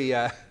very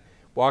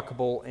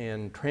walkable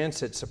and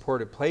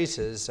transit-supported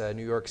places,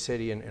 New York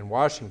City and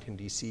Washington,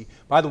 D.C.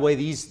 By the way,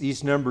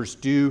 these numbers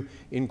do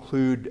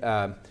include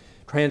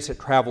transit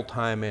travel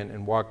time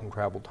and walking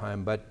travel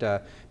time,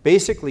 but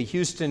basically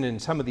Houston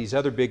and some of these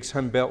other big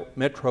Sunbelt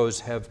metros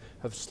have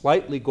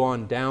slightly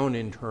gone down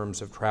in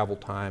terms of travel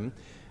time.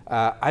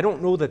 I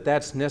don't know that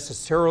that's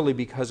necessarily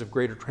because of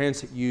greater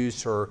transit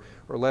use or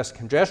less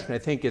congestion. I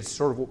think it's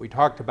sort of what we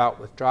talked about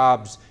with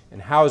jobs and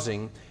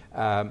housing.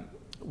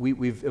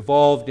 We've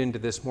evolved into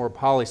this more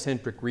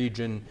polycentric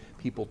region.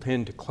 People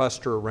tend to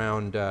cluster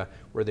around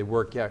where they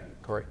work. Yeah,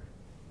 Corey?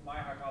 My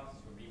hypothesis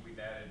would be we've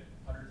added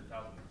hundreds of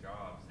thousands of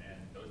jobs, and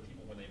those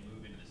people, when they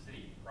move into the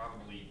city,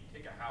 probably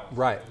take a house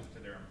right. close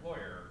to their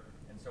employer,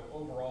 and so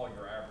overall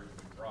your average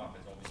would drop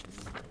as all these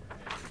people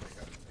take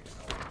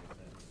a house.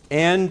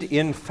 And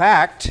in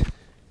fact,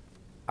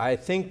 I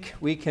think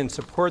we can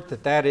support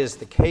that is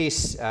the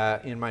case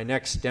in my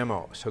next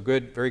demo. So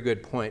good, very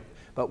good point.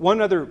 But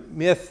one other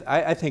myth,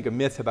 I think a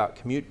myth about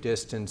commute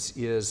distance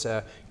is,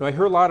 I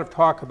hear a lot of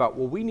talk about,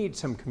 well, we need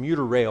some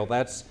commuter rail.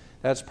 That's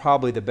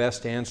probably the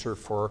best answer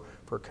for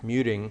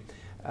commuting.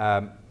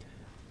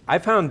 I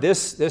found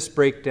this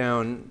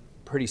breakdown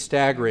pretty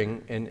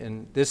staggering,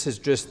 and this is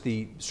just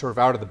the sort of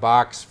out of the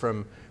box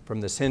from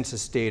the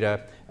census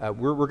data.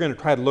 We're going to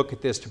try to look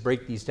at this to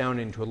break these down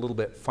into a little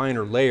bit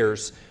finer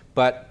layers,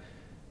 but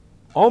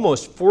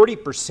almost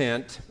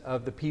 40%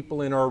 of the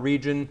people in our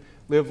region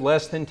live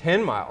less than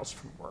 10 miles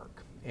from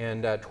work.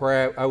 And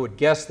Tori, I would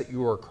guess that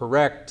you are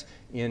correct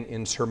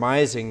in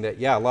surmising that,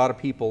 yeah, a lot of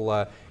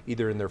people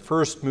either in their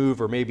first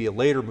move or maybe a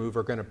later move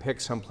are going to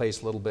pick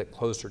someplace a little bit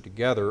closer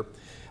together.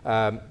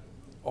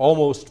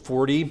 Almost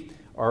 40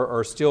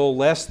 are still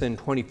less than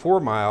 24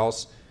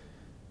 miles.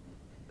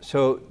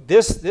 So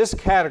this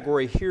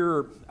category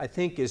here, I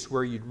think, is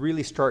where you'd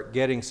really start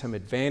getting some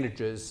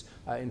advantages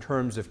in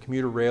terms of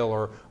commuter rail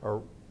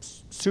or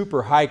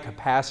super high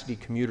capacity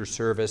commuter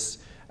service.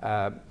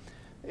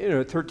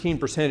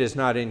 13% is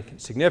not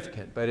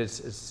insignificant, but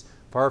it's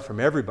far from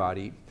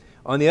everybody.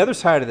 On the other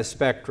side of the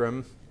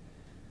spectrum,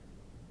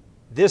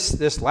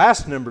 this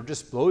last number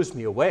just blows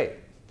me away.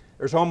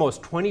 There's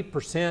almost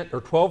 20%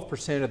 or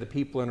 12% of the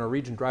people in our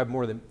region drive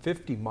more than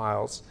 50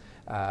 miles.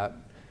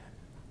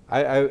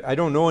 I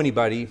don't know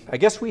anybody. I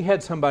guess we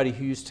had somebody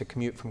who used to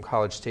commute from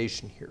College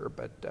Station here.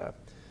 But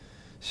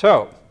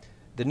so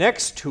the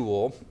next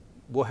tool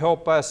will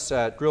help us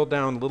drill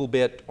down a little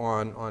bit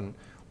on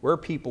where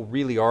people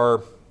really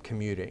are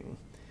commuting.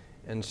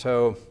 And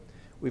so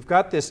we've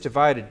got this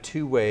divided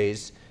two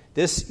ways.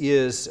 This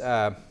is,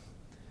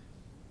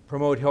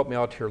 Pramod, help me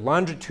out here,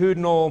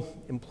 longitudinal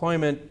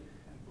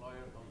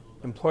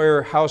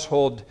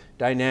employer-household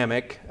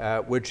dynamic,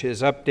 which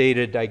is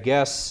updated, I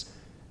guess,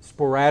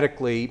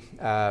 sporadically,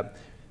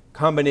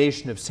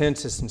 combination of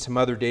census and some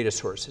other data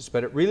sources.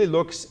 But it really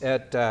looks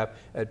at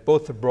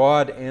both the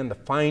broad and the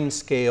fine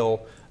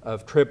scale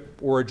of trip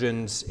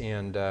origins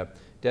and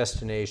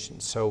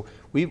destinations. So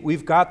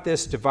we've got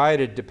this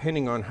divided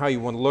depending on how you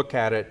want to look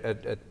at it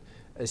at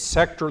a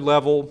sector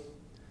level,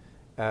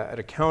 at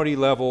a county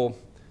level,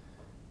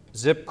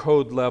 zip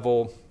code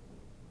level,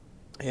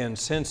 and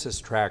census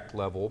tract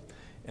level.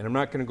 And I'm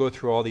not going to go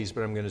through all these,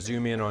 but I'm going to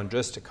zoom in on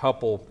just a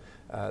couple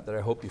that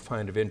I hope you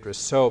find of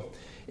interest. So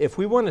if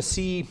we want to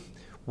see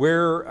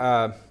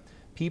where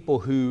people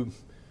who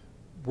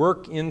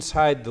work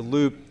inside the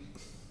loop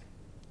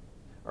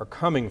are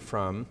coming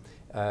from,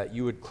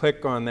 you would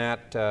click on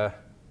that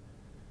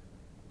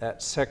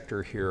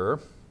sector here.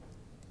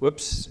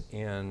 Whoops,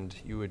 and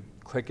you would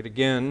click it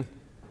again.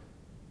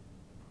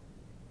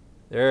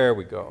 There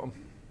we go.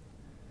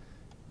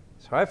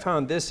 So I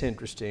found this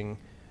interesting.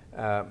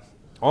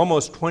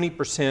 Almost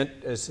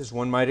 20%, as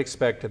one might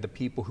expect, of the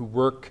people who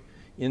work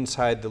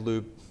inside the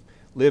loop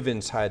live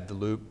inside the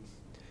loop.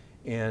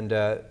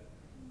 And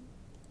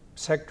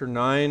Sector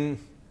 9,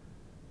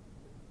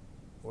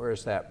 where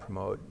is that,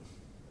 Pramod?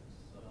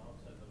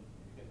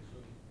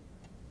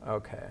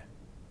 Okay.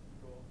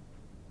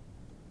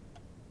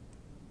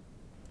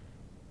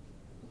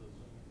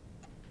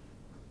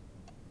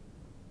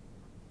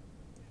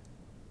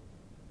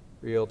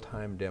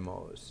 Real-time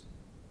demos.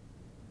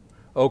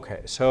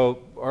 Okay,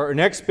 so our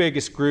next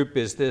biggest group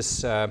is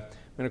this, I'm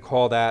going to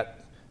call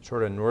that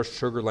sort of North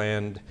Sugar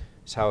Land,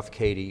 South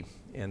Katy,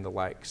 and the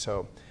like.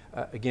 So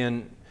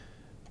again,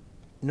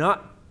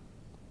 not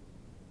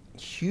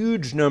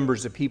huge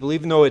numbers of people,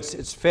 even though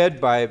it's fed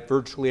by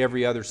virtually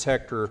every other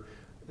sector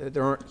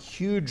there aren't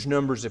huge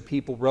numbers of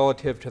people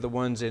relative to the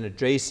ones in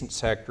adjacent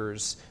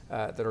sectors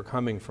that are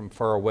coming from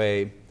far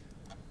away,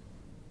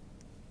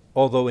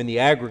 although in the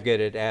aggregate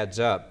it adds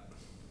up.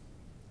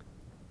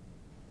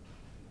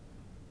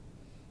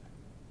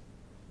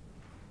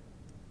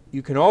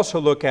 You can also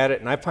look at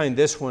it, and I find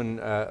this one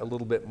a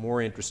little bit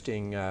more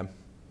interesting.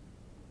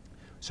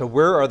 So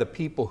where are the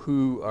people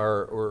who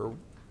are, or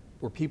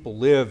where people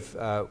live,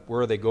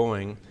 where are they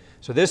going?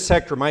 So this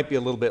sector might be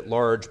a little bit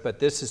large, but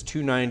this is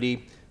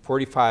 290,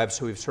 45,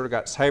 so we've sort of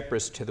got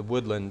Cypress to the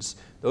Woodlands.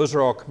 Those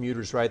are all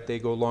commuters, right? They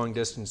go long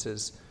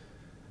distances.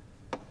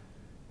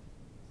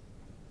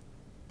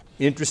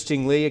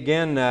 Interestingly,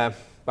 again,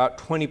 about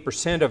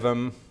 20% of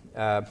them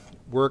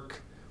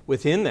work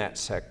within that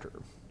sector.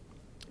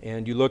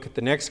 And you look at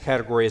the next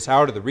category is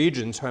out of the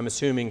region, so I'm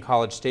assuming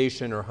College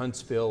Station or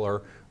Huntsville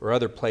or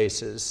other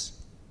places.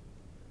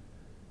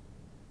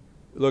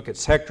 Look at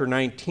Sector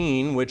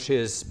 19, which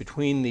is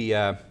between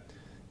the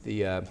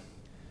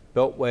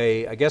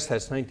Beltway, I guess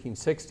that's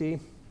 1960,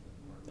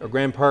 or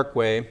Grand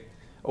Parkway.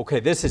 Okay,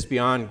 this is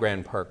beyond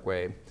Grand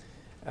Parkway.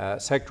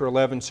 Sector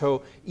 11,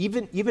 so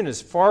even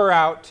as far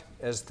out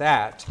as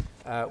that,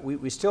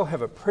 we still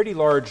have a pretty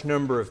large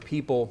number of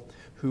people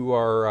who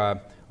are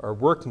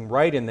working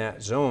right in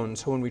that zone.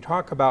 So when we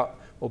talk about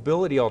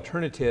mobility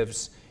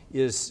alternatives,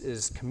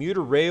 is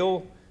commuter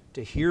rail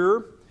to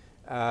here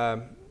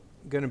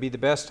going to be the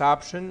best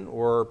option,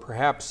 or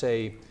perhaps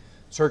a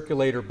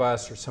circulator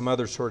bus or some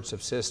other sorts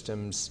of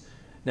systems?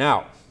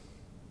 Now,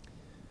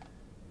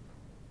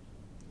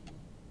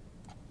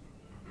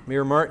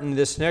 Mayor Martin,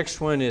 this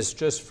next one is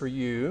just for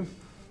you.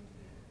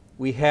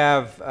 We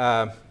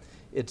have,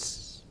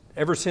 it's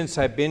ever since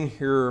I've been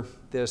here,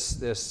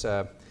 this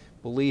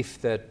belief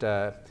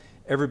that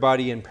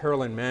everybody in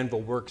Pearland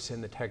Manville works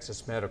in the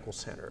Texas Medical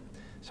Center.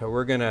 So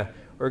we're gonna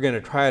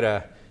try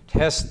to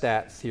test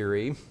that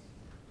theory.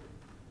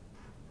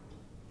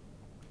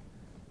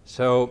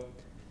 So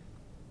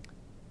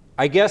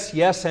I guess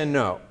yes and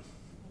no.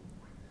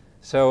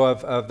 So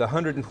of the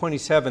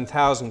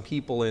 127,000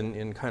 people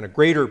in kind of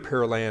greater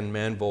Pearland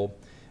Manville,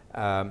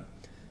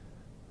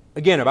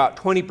 again, about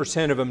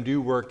 20% of them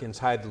do work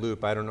inside the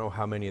loop. I don't know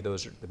how many of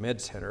those are at the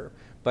Med Center.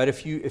 But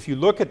if you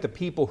look at the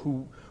people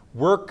who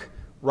work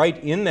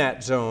right in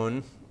that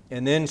zone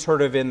and then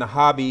sort of in the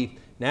hobby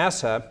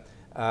NASA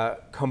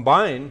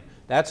combined,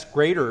 that's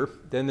greater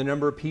than the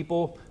number of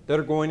people that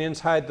are going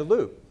inside the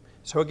loop.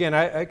 So again,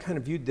 I kind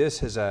of viewed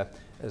this as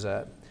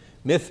a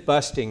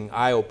myth-busting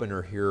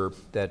eye-opener here,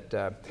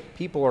 that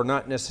people are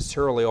not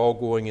necessarily all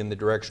going in the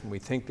direction we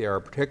think they are,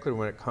 particularly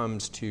when it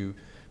comes to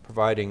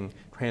providing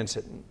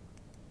transit and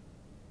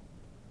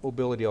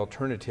mobility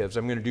alternatives.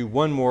 I'm going to do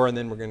one more, and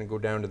then we're going to go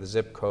down to the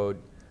zip code.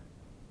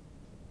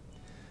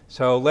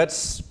 So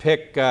let's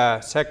pick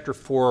Sector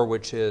 4,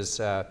 which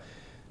is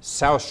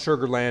South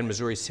Sugar Land,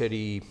 Missouri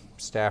City,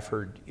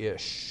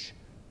 Stafford-ish.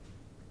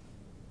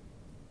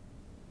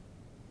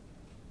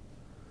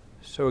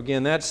 So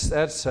again, that's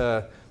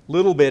a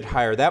little bit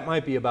higher. That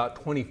might be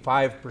about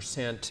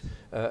 25%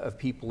 of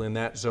people in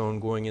that zone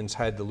going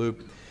inside the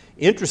loop.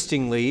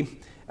 Interestingly,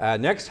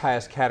 next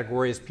highest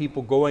category is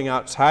people going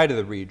outside of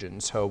the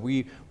region. So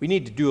we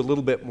need to do a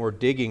little bit more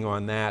digging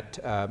on that.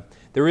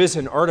 There is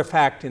an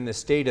artifact in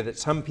this data that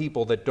some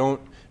people that don't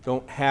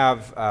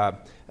have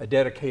a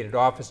dedicated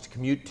office to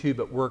commute to,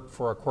 but work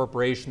for a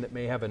corporation that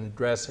may have an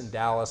address in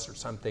Dallas or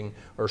something,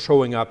 are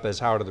showing up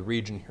as out of the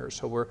region here.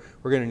 So we're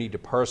going to need to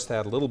parse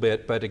that a little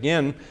bit. But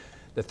again,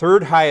 the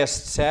third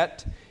highest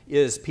set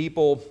is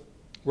people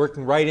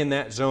working right in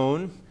that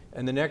zone,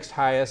 and the next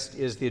highest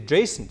is the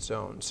adjacent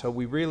zone. So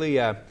we really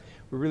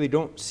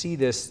don't see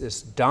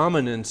this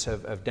dominance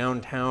of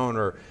downtown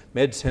or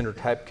med center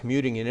type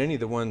commuting in any of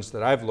the ones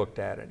that I've looked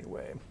at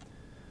anyway.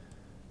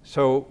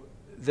 So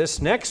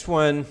this next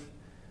one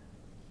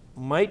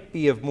might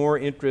be of more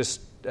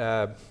interest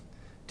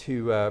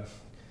to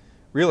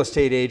real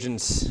estate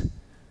agents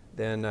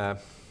than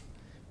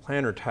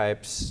planner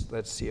types.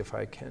 Let's see if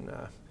I can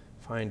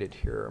find it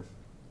here.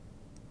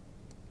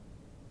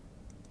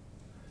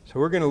 So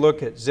we're going to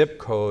look at zip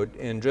code,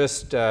 and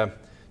just to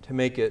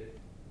make it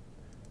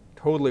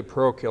totally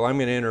parochial, I'm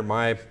going to enter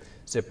my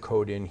zip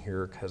code in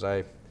here because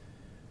I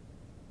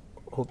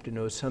hope to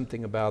know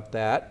something about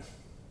that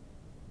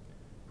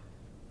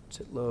once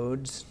it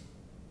loads.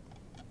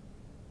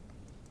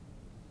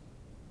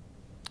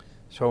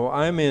 So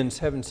I'm in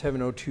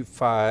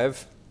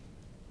 77025.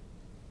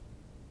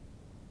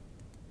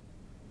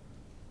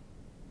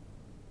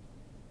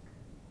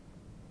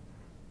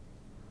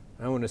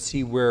 I want to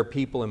see where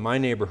people in my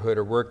neighborhood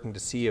are working to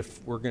see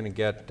if we're going to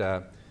get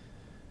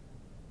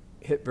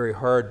hit very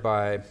hard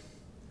by,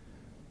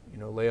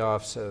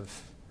 layoffs of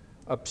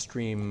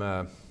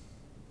upstream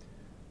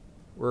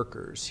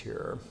workers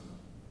here.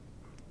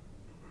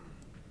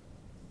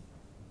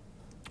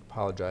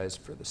 Apologize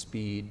for the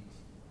speed.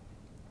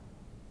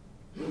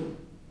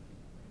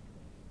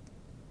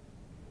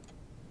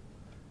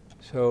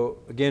 So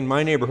again,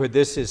 my neighborhood,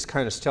 this is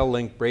kind of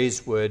Stelllink,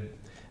 Braeswood.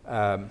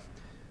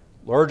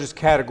 Largest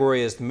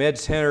category is the Med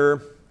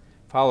Center,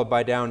 followed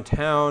by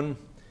downtown,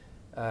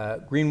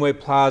 Greenway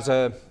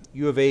Plaza,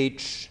 U of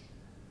H,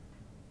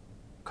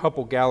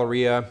 couple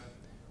Galleria,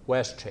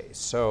 West Chase.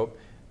 So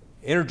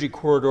energy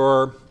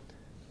corridor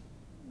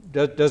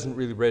doesn't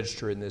really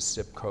register in this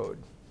zip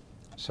code.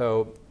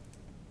 So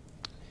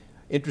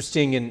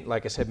interesting, and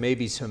like I said,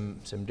 maybe some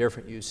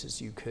different uses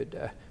you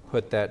could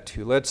put that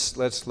to.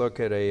 Let's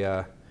look at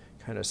a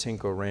kind of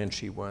Cinco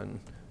Ranch-y one.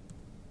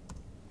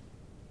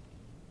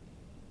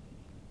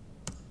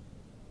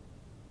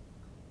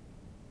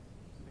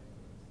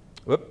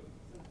 Whoop.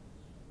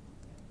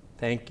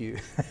 Thank you.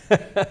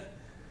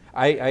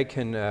 I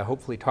can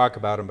hopefully talk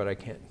about them, but I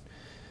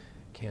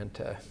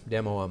can't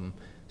demo them.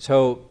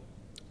 So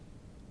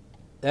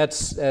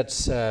that's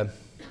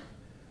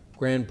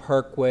Grand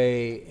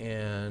Parkway,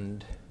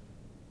 and I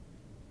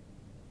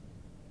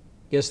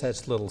guess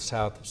that's a little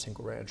south of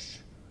Cinco Ranch.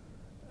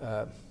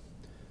 So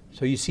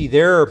you see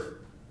there are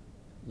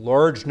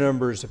large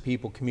numbers of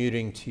people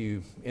commuting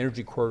to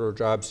energy corridor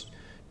jobs.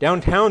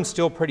 Downtown's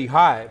still pretty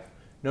high,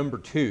 number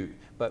 2,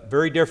 but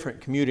very different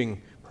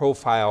commuting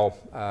profile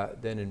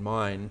than in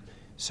mine.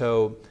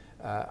 So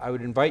I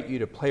would invite you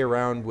to play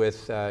around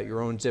with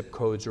your own zip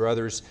codes or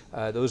others.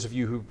 Those of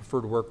you who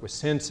prefer to work with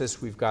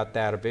census, we've got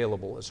that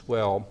available as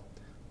well.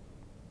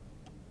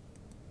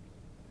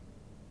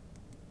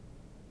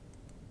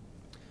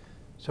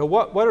 So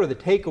what are the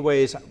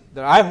takeaways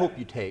that I hope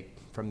you take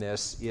from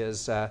this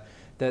is that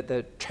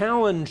the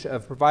challenge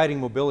of providing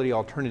mobility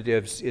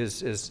alternatives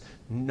is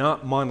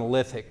not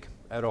monolithic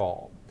at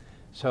all.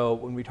 So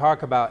when we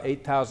talk about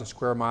 8,000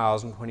 square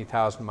miles and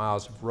 20,000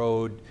 miles of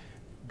road,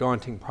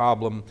 daunting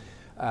problem,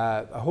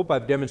 I hope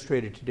I've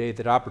demonstrated today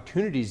that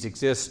opportunities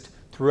exist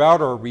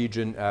throughout our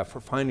region for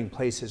finding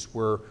places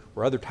where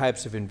other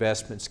types of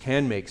investments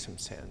can make some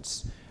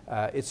sense.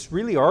 It's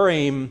really our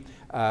aim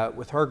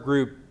with our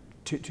group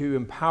to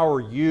empower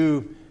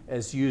you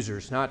as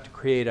users, not to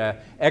create an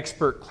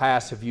expert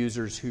class of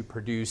users who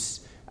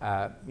produce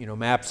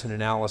maps and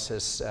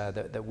analysis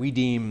that we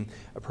deem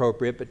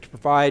appropriate, but to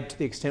provide to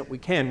the extent we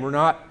can. We're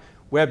not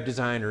web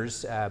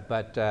designers,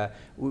 but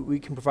we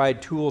can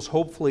provide tools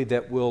hopefully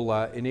that will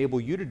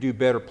enable you to do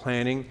better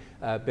planning,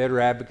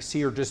 better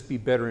advocacy, or just be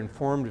better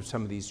informed of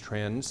some of these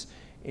trends.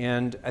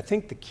 And I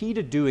think the key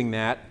to doing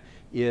that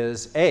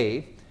is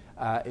A,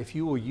 if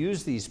you will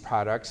use these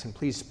products, and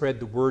please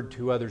spread the word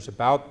to others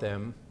about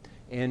them,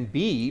 and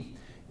B,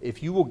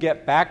 if you will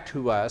get back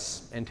to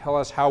us and tell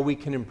us how we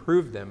can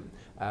improve them.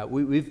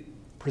 We've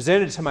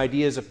presented some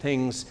ideas of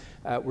things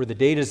where the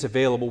data is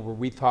available, where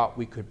we thought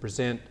we could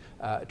present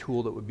a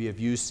tool that would be of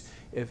use.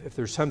 If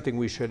there's something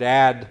we should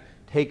add,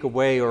 take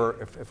away,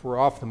 or if we're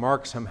off the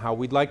mark somehow,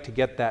 we'd like to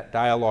get that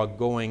dialogue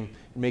going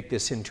and make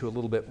this into a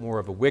little bit more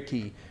of a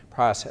wiki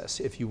process,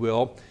 if you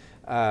will.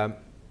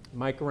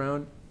 Mic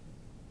around?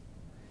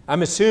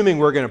 I'm assuming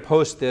we're going to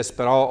post this,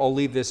 but I'll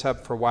leave this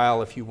up for a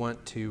while if you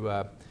want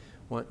to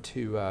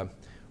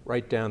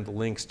write down the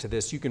links to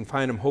this. You can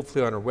find them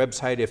hopefully on our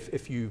website.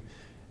 If you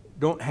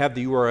don't have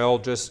the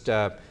URL, just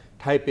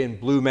type in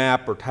Blue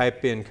Map or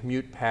type in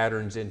commute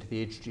patterns into the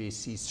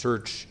H-GAC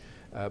search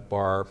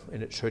bar,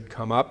 and it should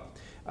come up.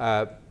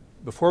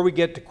 Before we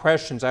get to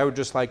questions, I would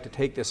just like to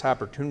take this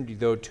opportunity,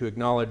 though, to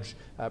acknowledge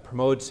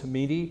Pramod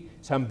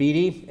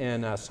Sambidi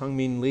and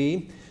Sungmin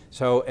Lee.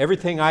 So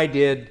everything I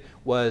did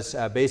was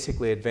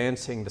basically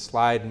advancing the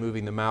slide and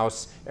moving the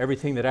mouse.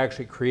 Everything that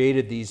actually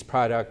created these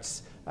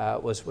products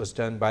was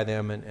done by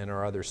them and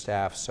our other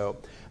staff. So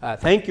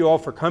thank you all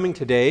for coming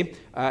today.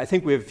 I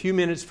think we have a few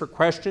minutes for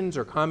questions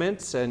or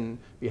comments, and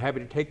be happy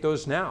to take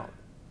those now.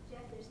 Jeff,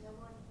 there's no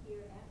one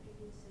here after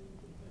you, so you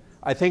can take.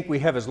 I think we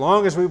have as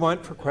long as we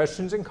want for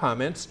questions and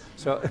comments.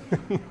 So,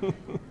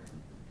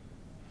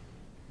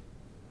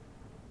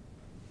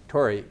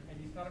 Tori. And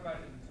you thought about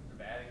it in terms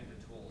of adding to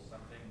the tool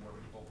something where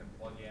people can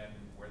plug in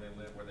where they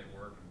live, where they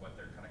work, and what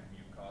their kind of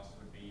commute costs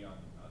would be on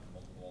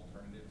multiple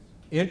alternatives?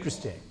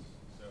 Interesting.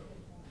 So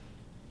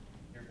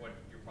here's what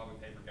you'll probably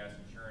pay for gas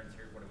insurance.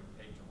 Here's what it would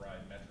take to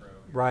ride metro.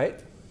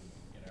 Right.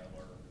 You know,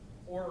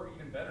 or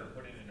even better,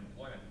 put in an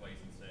employment place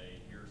and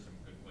say, here are some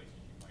good places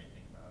you might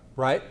think about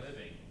Right.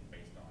 living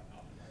based on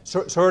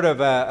optimized. Sort of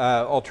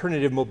a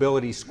alternative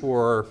mobility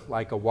score,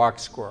 like a walk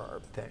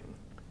score thing.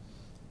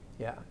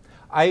 Yeah.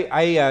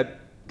 I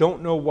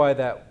don't know why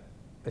that,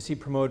 I see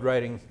Pramod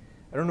writing,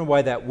 I don't know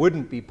why that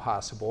wouldn't be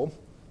possible.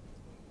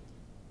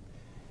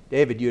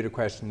 David, you had a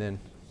question then.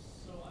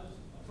 So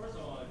first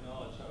of all, I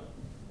acknowledge how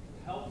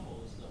helpful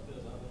this stuff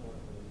is. I've been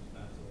working with these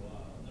maps for a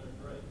while, and they're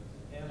great.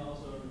 And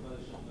also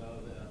everybody should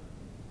know that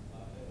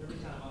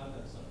every time I've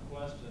had some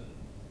question,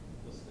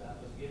 the staff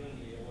has given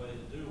me a way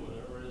to do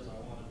whatever it is I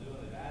want to do,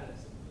 and they've added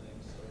some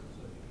things. So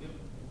if you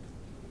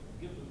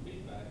give them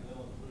feedback,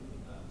 they'll improve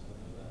the maps. I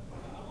know that.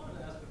 I wanted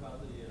to ask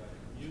about the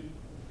commute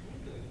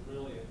thing. It's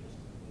really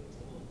interesting, but it's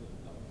a little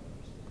difficult to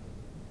understand.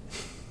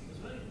 Is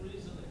there any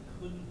reason it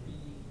couldn't be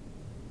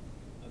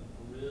a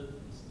grid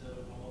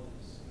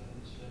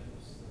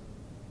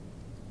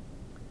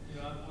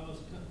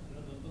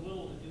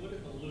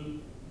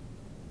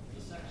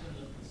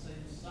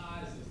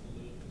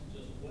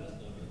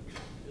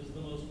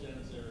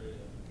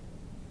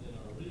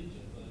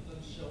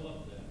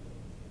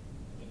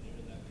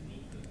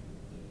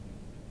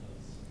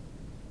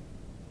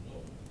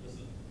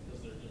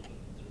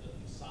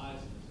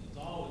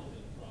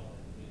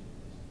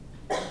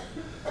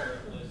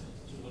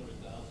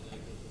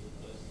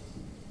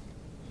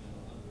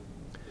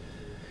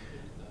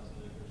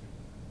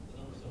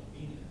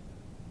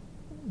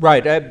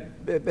Right. I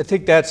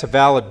think that's a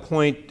valid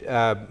point.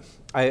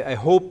 I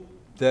hope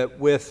that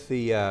with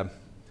the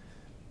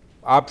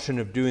option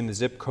of doing the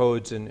zip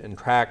codes and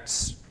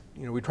tracts,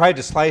 we tried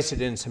to slice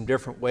it in some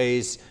different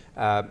ways.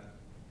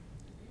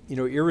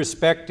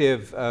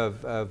 Irrespective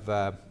of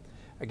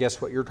I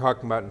guess what you're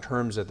talking about in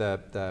terms of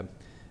the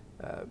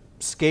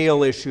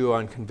scale issue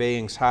on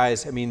conveying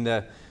size. I mean,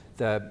 the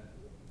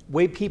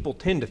way people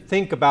tend to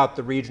think about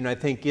the region, I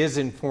think, is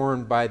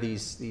informed by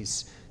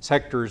these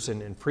sectors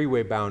and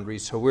freeway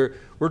boundaries. So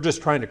we're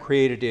just trying to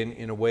create it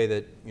in a way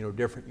that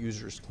different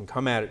users can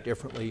come at it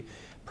differently.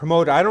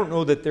 Promote. I don't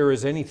know that there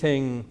is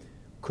anything.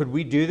 Could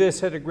we do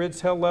this at a grid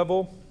cell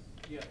level?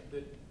 Yeah,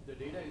 the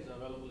data is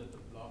available at the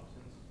block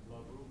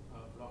level,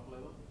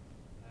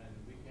 and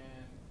we can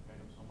kind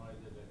of summarize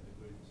it at the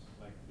grids,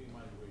 like 3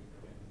 mile grid.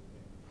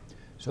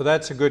 So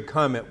that's a good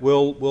comment.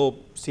 We'll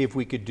see if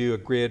we could do a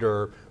grid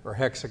or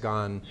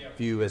hexagon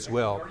view as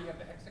well. You already have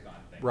the hexagon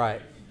thing.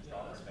 Right. You just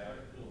draw this back.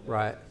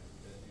 Right.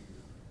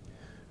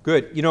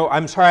 Good.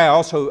 I'm sorry.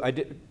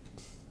 I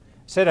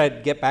said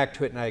I'd get back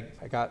to it, and I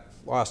got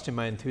lost in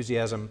my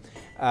enthusiasm.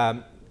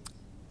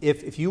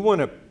 If you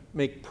want to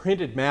make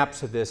printed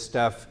maps of this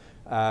stuff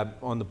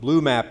on the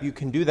blue map, you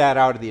can do that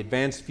out of the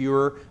advanced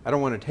viewer. I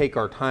don't want to take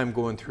our time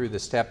going through the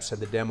steps of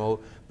the demo,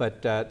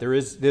 but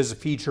there's a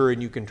feature,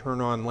 and you can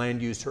turn on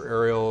land use or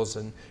aerials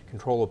and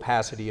control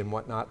opacity and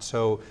whatnot.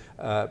 So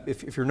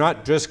if you're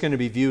not just going to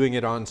be viewing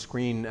it on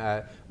screen,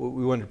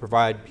 we wanted to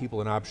provide people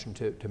an option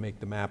to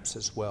make the maps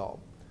as well.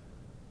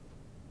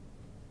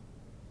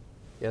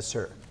 Yes,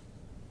 sir. I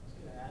was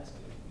going to ask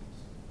you,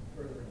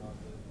 furthering on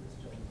this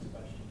gentleman's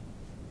question,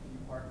 do you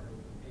partner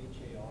with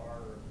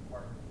HAR or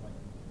partner with like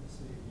the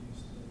city of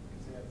Houston,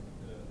 because they have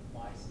the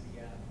My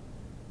City app,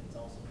 it's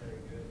also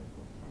very good.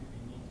 It would be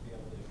neat to be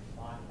able to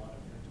combine a lot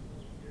of your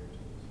tools with their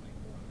tools to make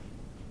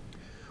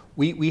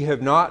one. We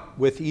have not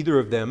with either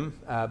of them,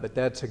 but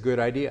that's a good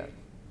idea.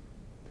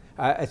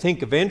 I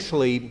think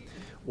eventually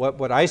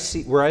what I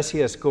see, where I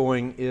see us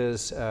going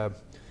is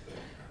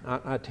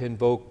not to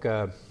invoke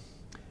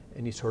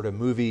any sort of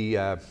movie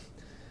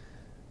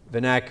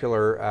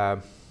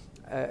vernacular.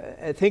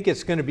 I think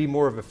it's going to be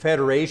more of a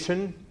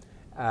federation.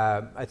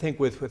 I think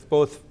with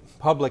both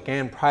public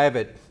and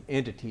private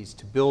entities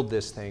to build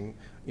this thing.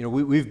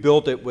 We've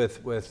built it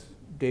with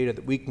data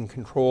that we can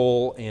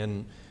control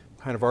and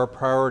kind of our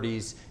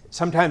priorities.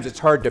 Sometimes it's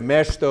hard to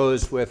mesh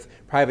those with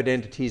private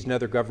entities and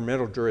other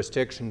governmental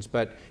jurisdictions,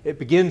 but it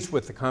begins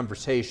with the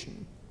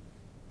conversation.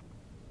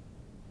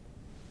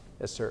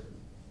 Yes, sir.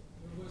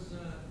 There was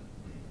an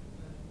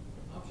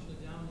option to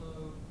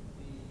download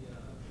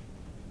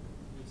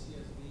the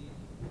CSV,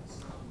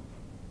 some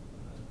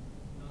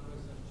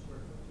non-residential square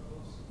foot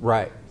totals.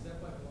 Right. Is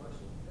that by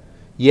parcel?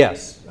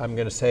 Yes, I'm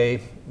going to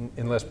say,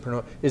 unless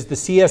is the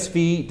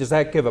CSV, does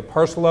that give a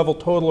parcel level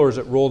total or is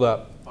it rolled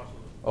up? Parcel.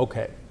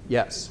 Okay,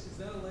 yes. Is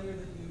that a layer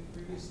that you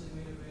previously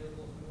made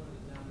available if we wanted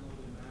to download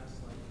in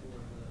mass, like for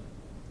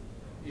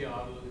the Yeah,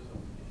 all of this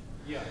application.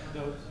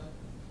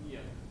 Yeah,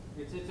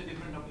 it's a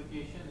different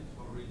application. It's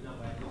for regional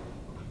language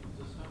information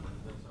system.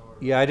 That's our.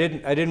 Yeah, I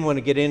didn't want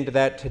to get into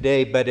that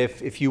today, but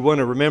if you want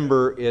to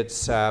remember,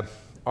 it's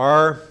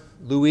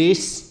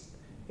Luis,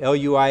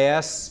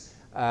 L-U-I-S,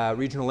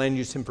 Regional Land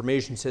Use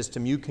Information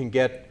System. You can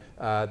get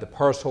the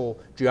parcel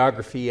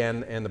geography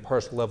and the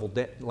parcel level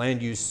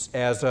land use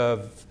as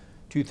of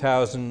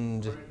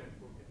 2000.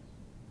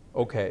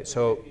 Okay,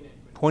 so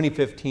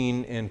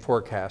 2015 and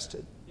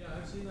forecasted. Yeah,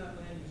 I've seen that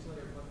land use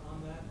layer, but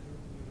on that,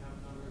 you have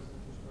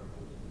non-residential square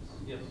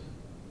footage. Yes,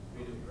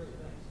 we do. Great,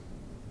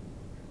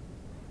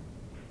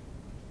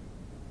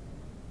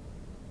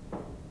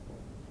 thanks.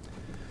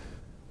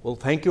 Well,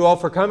 thank you all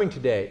for coming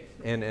today,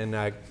 and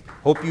I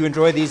hope you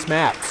enjoy these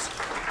maps.